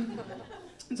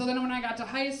 And so then when I got to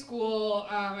high school,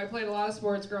 I played a lot of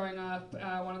sports growing up.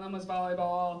 One of them was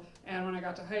volleyball. And when I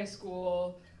got to high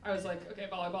school, I was like, okay,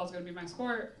 volleyball is going to be my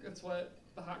sport. It's what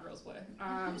the hot girls play.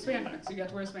 Spandex. You get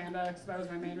to wear spandex. That was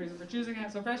my main reason for choosing it.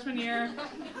 So freshman year,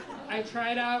 I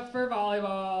tried out for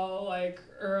volleyball,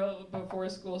 early, before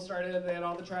school started. They had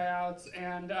all the tryouts.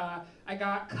 And I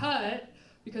got cut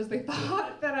because they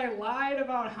thought that I lied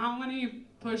about how many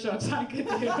push-ups I could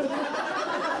do.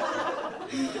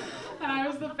 And I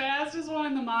was the fastest one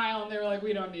in the mile, and they were like,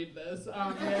 we don't need this. We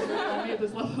don't need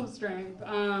this level of strength.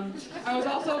 I was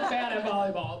also bad at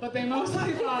volleyball, but they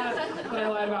mostly thought that I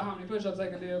lied about how many push-ups I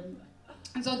could do.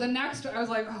 And so the next, I was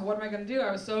like, oh, what am I going to do?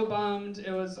 I was so bummed.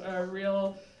 It was a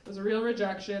real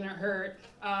rejection. It hurt.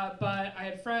 But I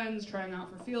had friends trying out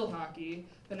for field hockey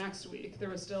the next week. There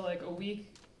was still a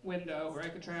week window where I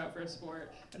could try out for a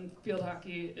sport, and field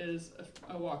hockey is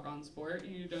a walk-on sport.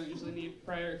 You don't usually need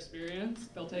prior experience.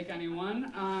 They'll take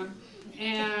anyone.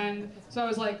 And so I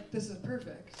was like, this is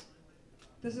perfect.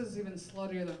 This is even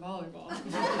sluttier than volleyball.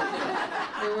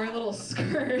 They wear little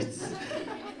skirts.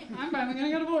 I'm finally gonna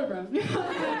get a boyfriend.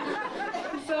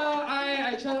 So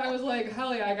I was like,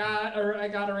 hell yeah, I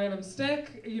got a random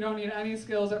stick. You don't need any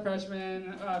skills at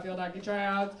freshman field hockey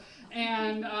tryouts.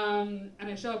 And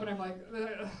I show up and I'm like,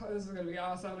 this is gonna be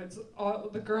awesome. It's all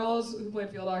the girls who played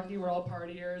field hockey were all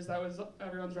partiers. That was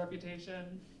everyone's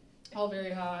reputation. All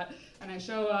very hot. And I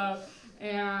show up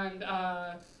and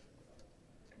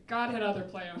God had other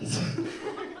plans. Wait,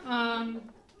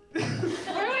 put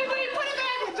it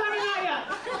back, Johnny, not yet.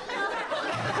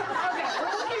 Okay,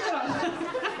 we'll keep it up.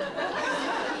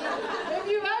 If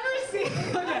you've ever seen,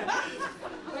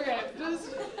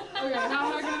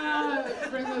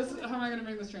 how am I gonna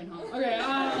bring this train home? Okay,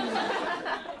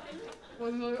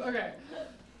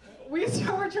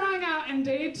 we're trying out, and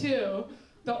day 2,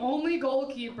 the only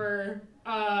goalkeeper,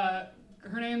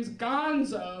 her name's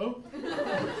Gonzo,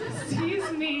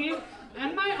 sees me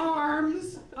and my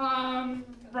arms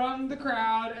from the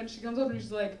crowd, and she comes up and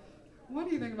she's like, what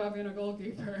do you think about being a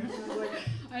goalkeeper? And I was like,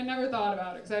 I never thought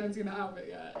about it because I hadn't seen the outfit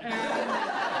yet. And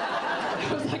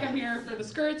I was like, I'm here for the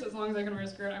skirts. As long as I can wear a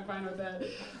skirt, I'm fine with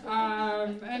it.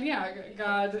 And yeah,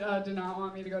 God did not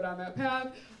want me to go down that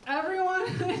path. Everyone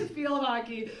in field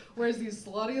hockey wears these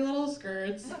slutty little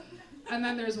skirts. And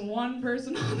then there's one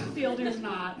person on the field who's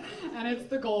not, and it's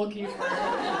the goalkeeper.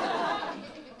 I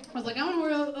was like, I want to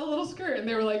wear a little skirt. And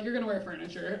they were like, you're going to wear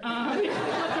furniture.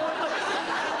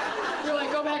 You're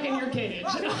like, go back in your cage.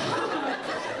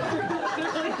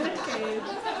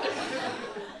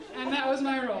 And that was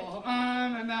my role.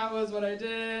 And that was what I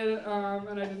did.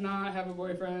 And I did not have a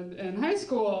boyfriend in high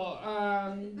school.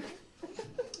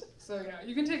 So yeah,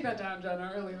 you can take that down,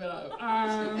 Jenna, or leave it up.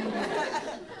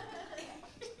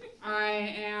 I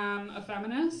am a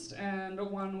feminist, and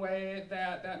one way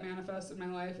that manifests in my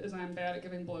life is I'm bad at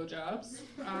giving blowjobs.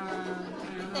 I'm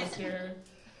almost here.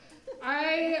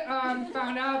 I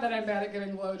found out that I'm bad at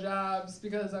giving blowjobs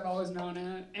because I've always known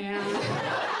it, and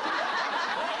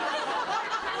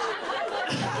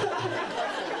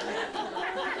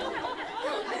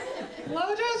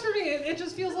blowjobs for me, it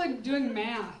just feels like doing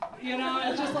math, you know?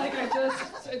 It's just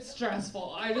it's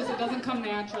stressful. It doesn't come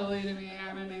naturally to me.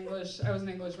 I was an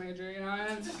English major, you know?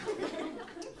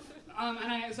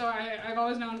 I've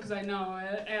always known because I know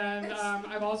it, and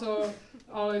I've also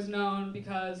always known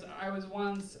because I was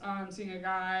once seeing a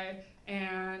guy,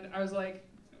 and I was like,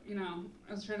 you know,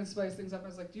 I was trying to spice things up. I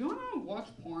was like, do you want to watch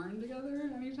porn together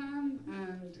anytime?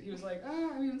 And he was like,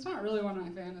 I mean, it's not really one of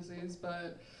my fantasies,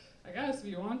 but I guess if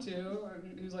you want to.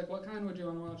 And he was like, what kind would you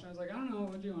want to watch? And I was like, I don't know,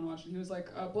 what would you want to watch? And he was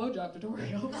like, blowjob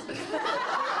tutorials.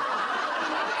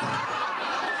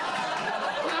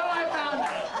 How I found it.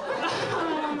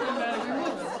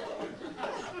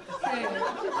 Okay,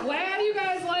 glad you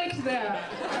guys liked that.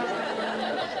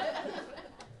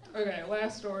 Okay,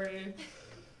 last story.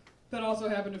 that also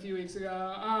happened a few weeks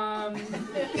ago.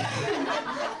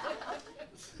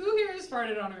 Who here has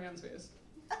farted on a man's face?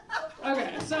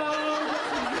 Okay, so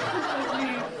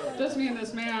just me and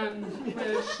this man,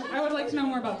 which I would like to know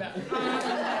more about that.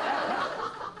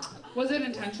 Was it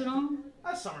intentional?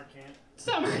 Summer camp.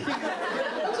 Summer camp.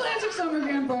 A classic summer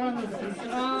camp fart on the face.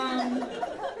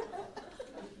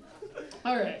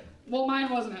 All right. Well, mine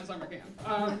wasn't at summer camp.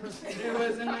 It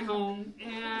was in my home,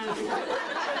 and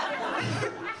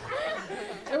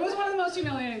it was one of the most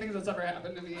humiliating things that's ever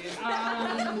happened to me.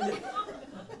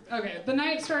 Okay, the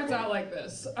night starts out like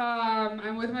this.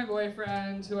 I'm with my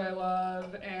boyfriend, who I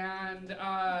love, and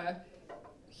I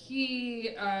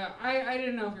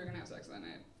didn't know if we were gonna have sex that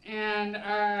night, and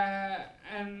I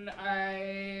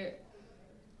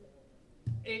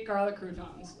ate garlic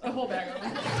croutons, a whole bag of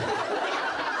them.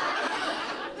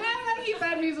 And then he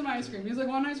fed me some ice cream. He was like,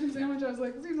 "Want an ice cream sandwich?" I was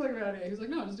like, "It seems like a bad idea." He was like,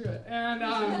 "No, just do it." And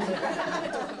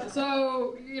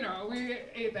so, we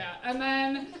ate that. And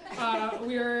then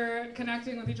we were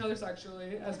connecting with each other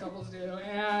sexually, as couples do.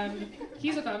 And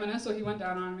he's a feminist, so he went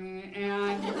down on me.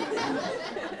 And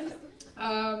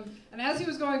as he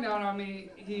was going down on me,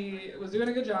 he was doing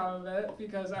a good job of it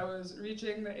because I was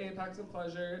reaching the apex of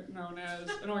pleasure known as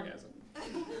an orgasm.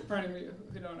 For any of you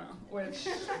who don't know, which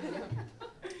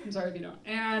I'm sorry if you don't.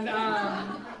 And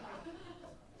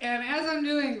as I'm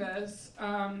doing this,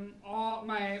 all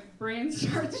my brain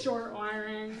starts short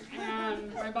wiring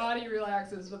and my body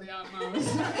relaxes to the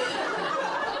utmost,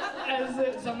 as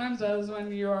it sometimes does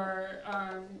when you are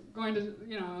going to,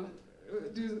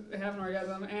 have an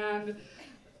orgasm. And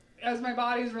as my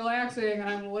body's relaxing and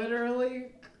I'm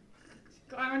literally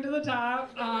climbing to the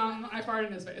top, I fart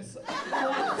in his face.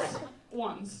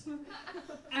 Once.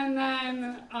 And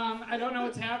then I don't know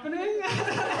what's happening.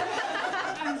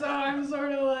 And so I'm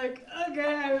sort of like,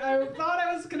 okay, I thought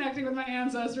I was connecting with my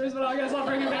ancestors, but I guess I'll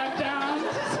bring it back down.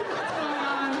 What's going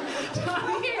on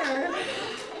down here?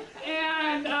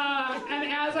 And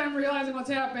as I'm realizing what's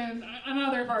happened,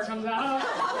 another part comes out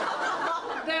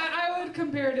that I would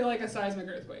compare to like a seismic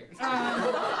earthquake.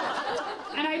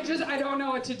 And I don't know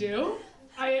what to do.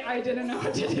 I didn't know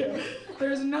what to do.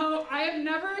 I have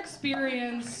never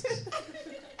experienced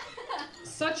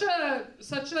such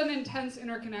an intense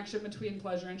interconnection between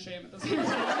pleasure and shame at the same time.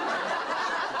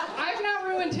 I've now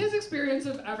ruined his experience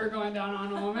of ever going down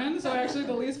on a woman, so actually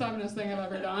the least feminist thing I've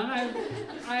ever done.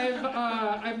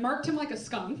 I've marked him like a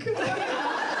skunk. He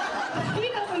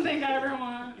doesn't think I ever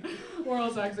want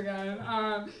oral sex again.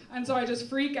 And so I just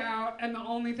freak out, and the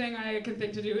only thing I can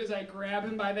think to do is I grab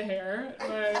him by the hair,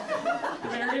 like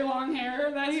very long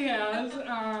hair that he has.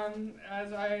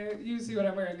 You see what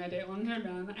I'm wearing, I date long haired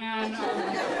men. And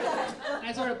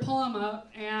I sort of pull him up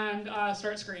and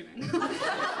start screaming. And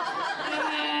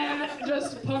then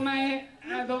just put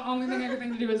the only thing I could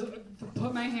think to do is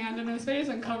put my hand in his face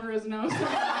and cover his nose and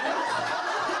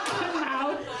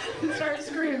mouth and start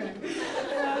screaming.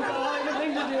 That's all I could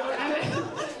think to do. And it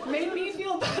made me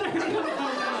feel better. I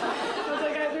was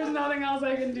like, there's nothing else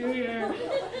I can do here.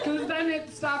 Because then it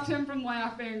stopped him from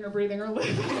laughing or breathing or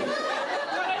living.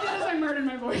 What I did is I murdered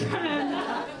my boyfriend.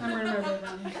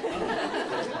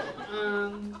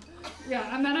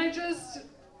 Yeah, and then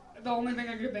the only thing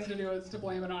I could think to do was to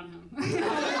blame it on him.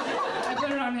 I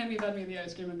put it on him, he fed me the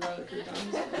ice cream and garlic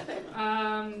croutons.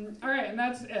 All right, and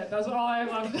that's it. That's all I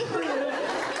love. It's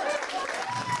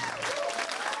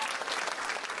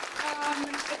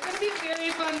going to be a very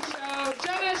fun show.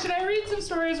 Jenna, should I read some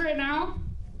stories right now?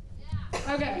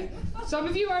 Yeah. Okay. Some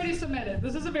of you already submitted.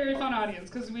 This is a very fun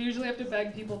audience because we usually have to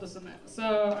beg people to submit.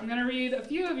 So I'm going to read a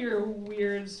few of your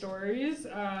weird stories.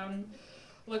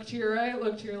 Look to your right,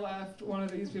 look to your left. One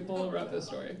of these people wrote this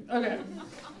story. Okay.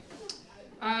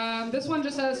 This one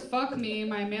just says, "Fuck me,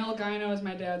 my male gyno is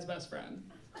my dad's best friend."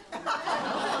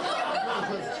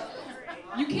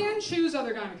 You can choose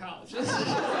other gynecologists.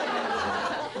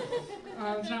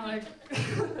 It's not like...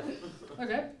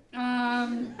 Okay.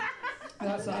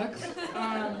 That sucks.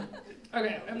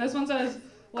 Okay, and this one says,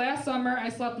 "Last summer, I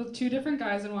slept with 2 different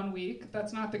guys in 1 week.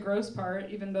 That's not the gross part,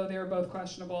 even though they were both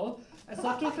questionable. I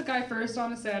slept with the guy first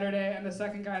on a Saturday and the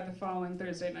second guy the following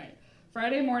Thursday night.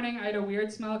 Friday morning, I had a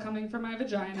weird smell coming from my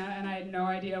vagina, and I had no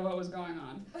idea what was going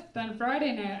on. Then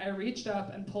Friday night, I reached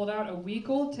up and pulled out a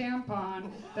week-old tampon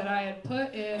that I had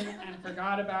put in and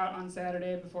forgot about on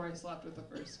Saturday before I slept with the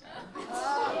first guy."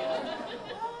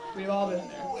 We've all been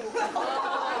there.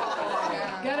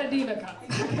 Get a Diva cup.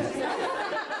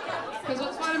 Because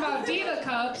what's fun about Diva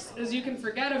cups is you can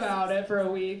forget about it for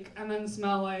a week and then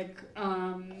smell like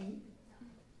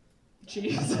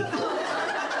cheese.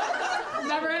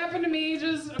 Never happened to me,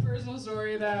 just a person personal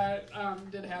story that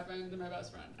did happen to my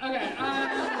best friend. Okay.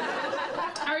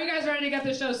 Are you guys ready to get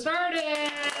the show started?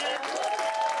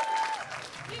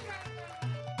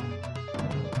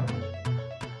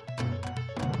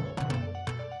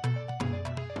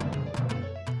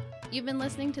 You've been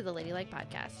listening to the Ladylike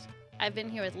Podcast. I've been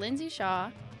here with Lindsey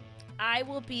Shaw. I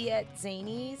will be at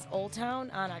Zany's Old Town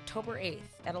on October 8th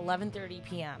at 11:30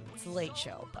 p.m. It's a late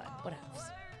show, but whatevs.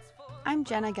 I'm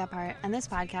Jenna Gephardt, and this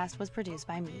podcast was produced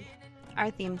by me. Our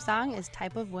theme song is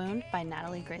Type of Wound by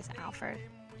Natalie Grace Alford.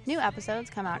 New episodes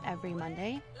come out every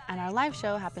Monday, and our live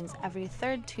show happens every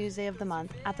third Tuesday of the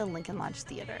month at the Lincoln Lodge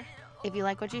Theater. If you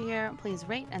like what you hear, please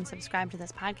rate and subscribe to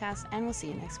this podcast, and we'll see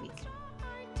you next week.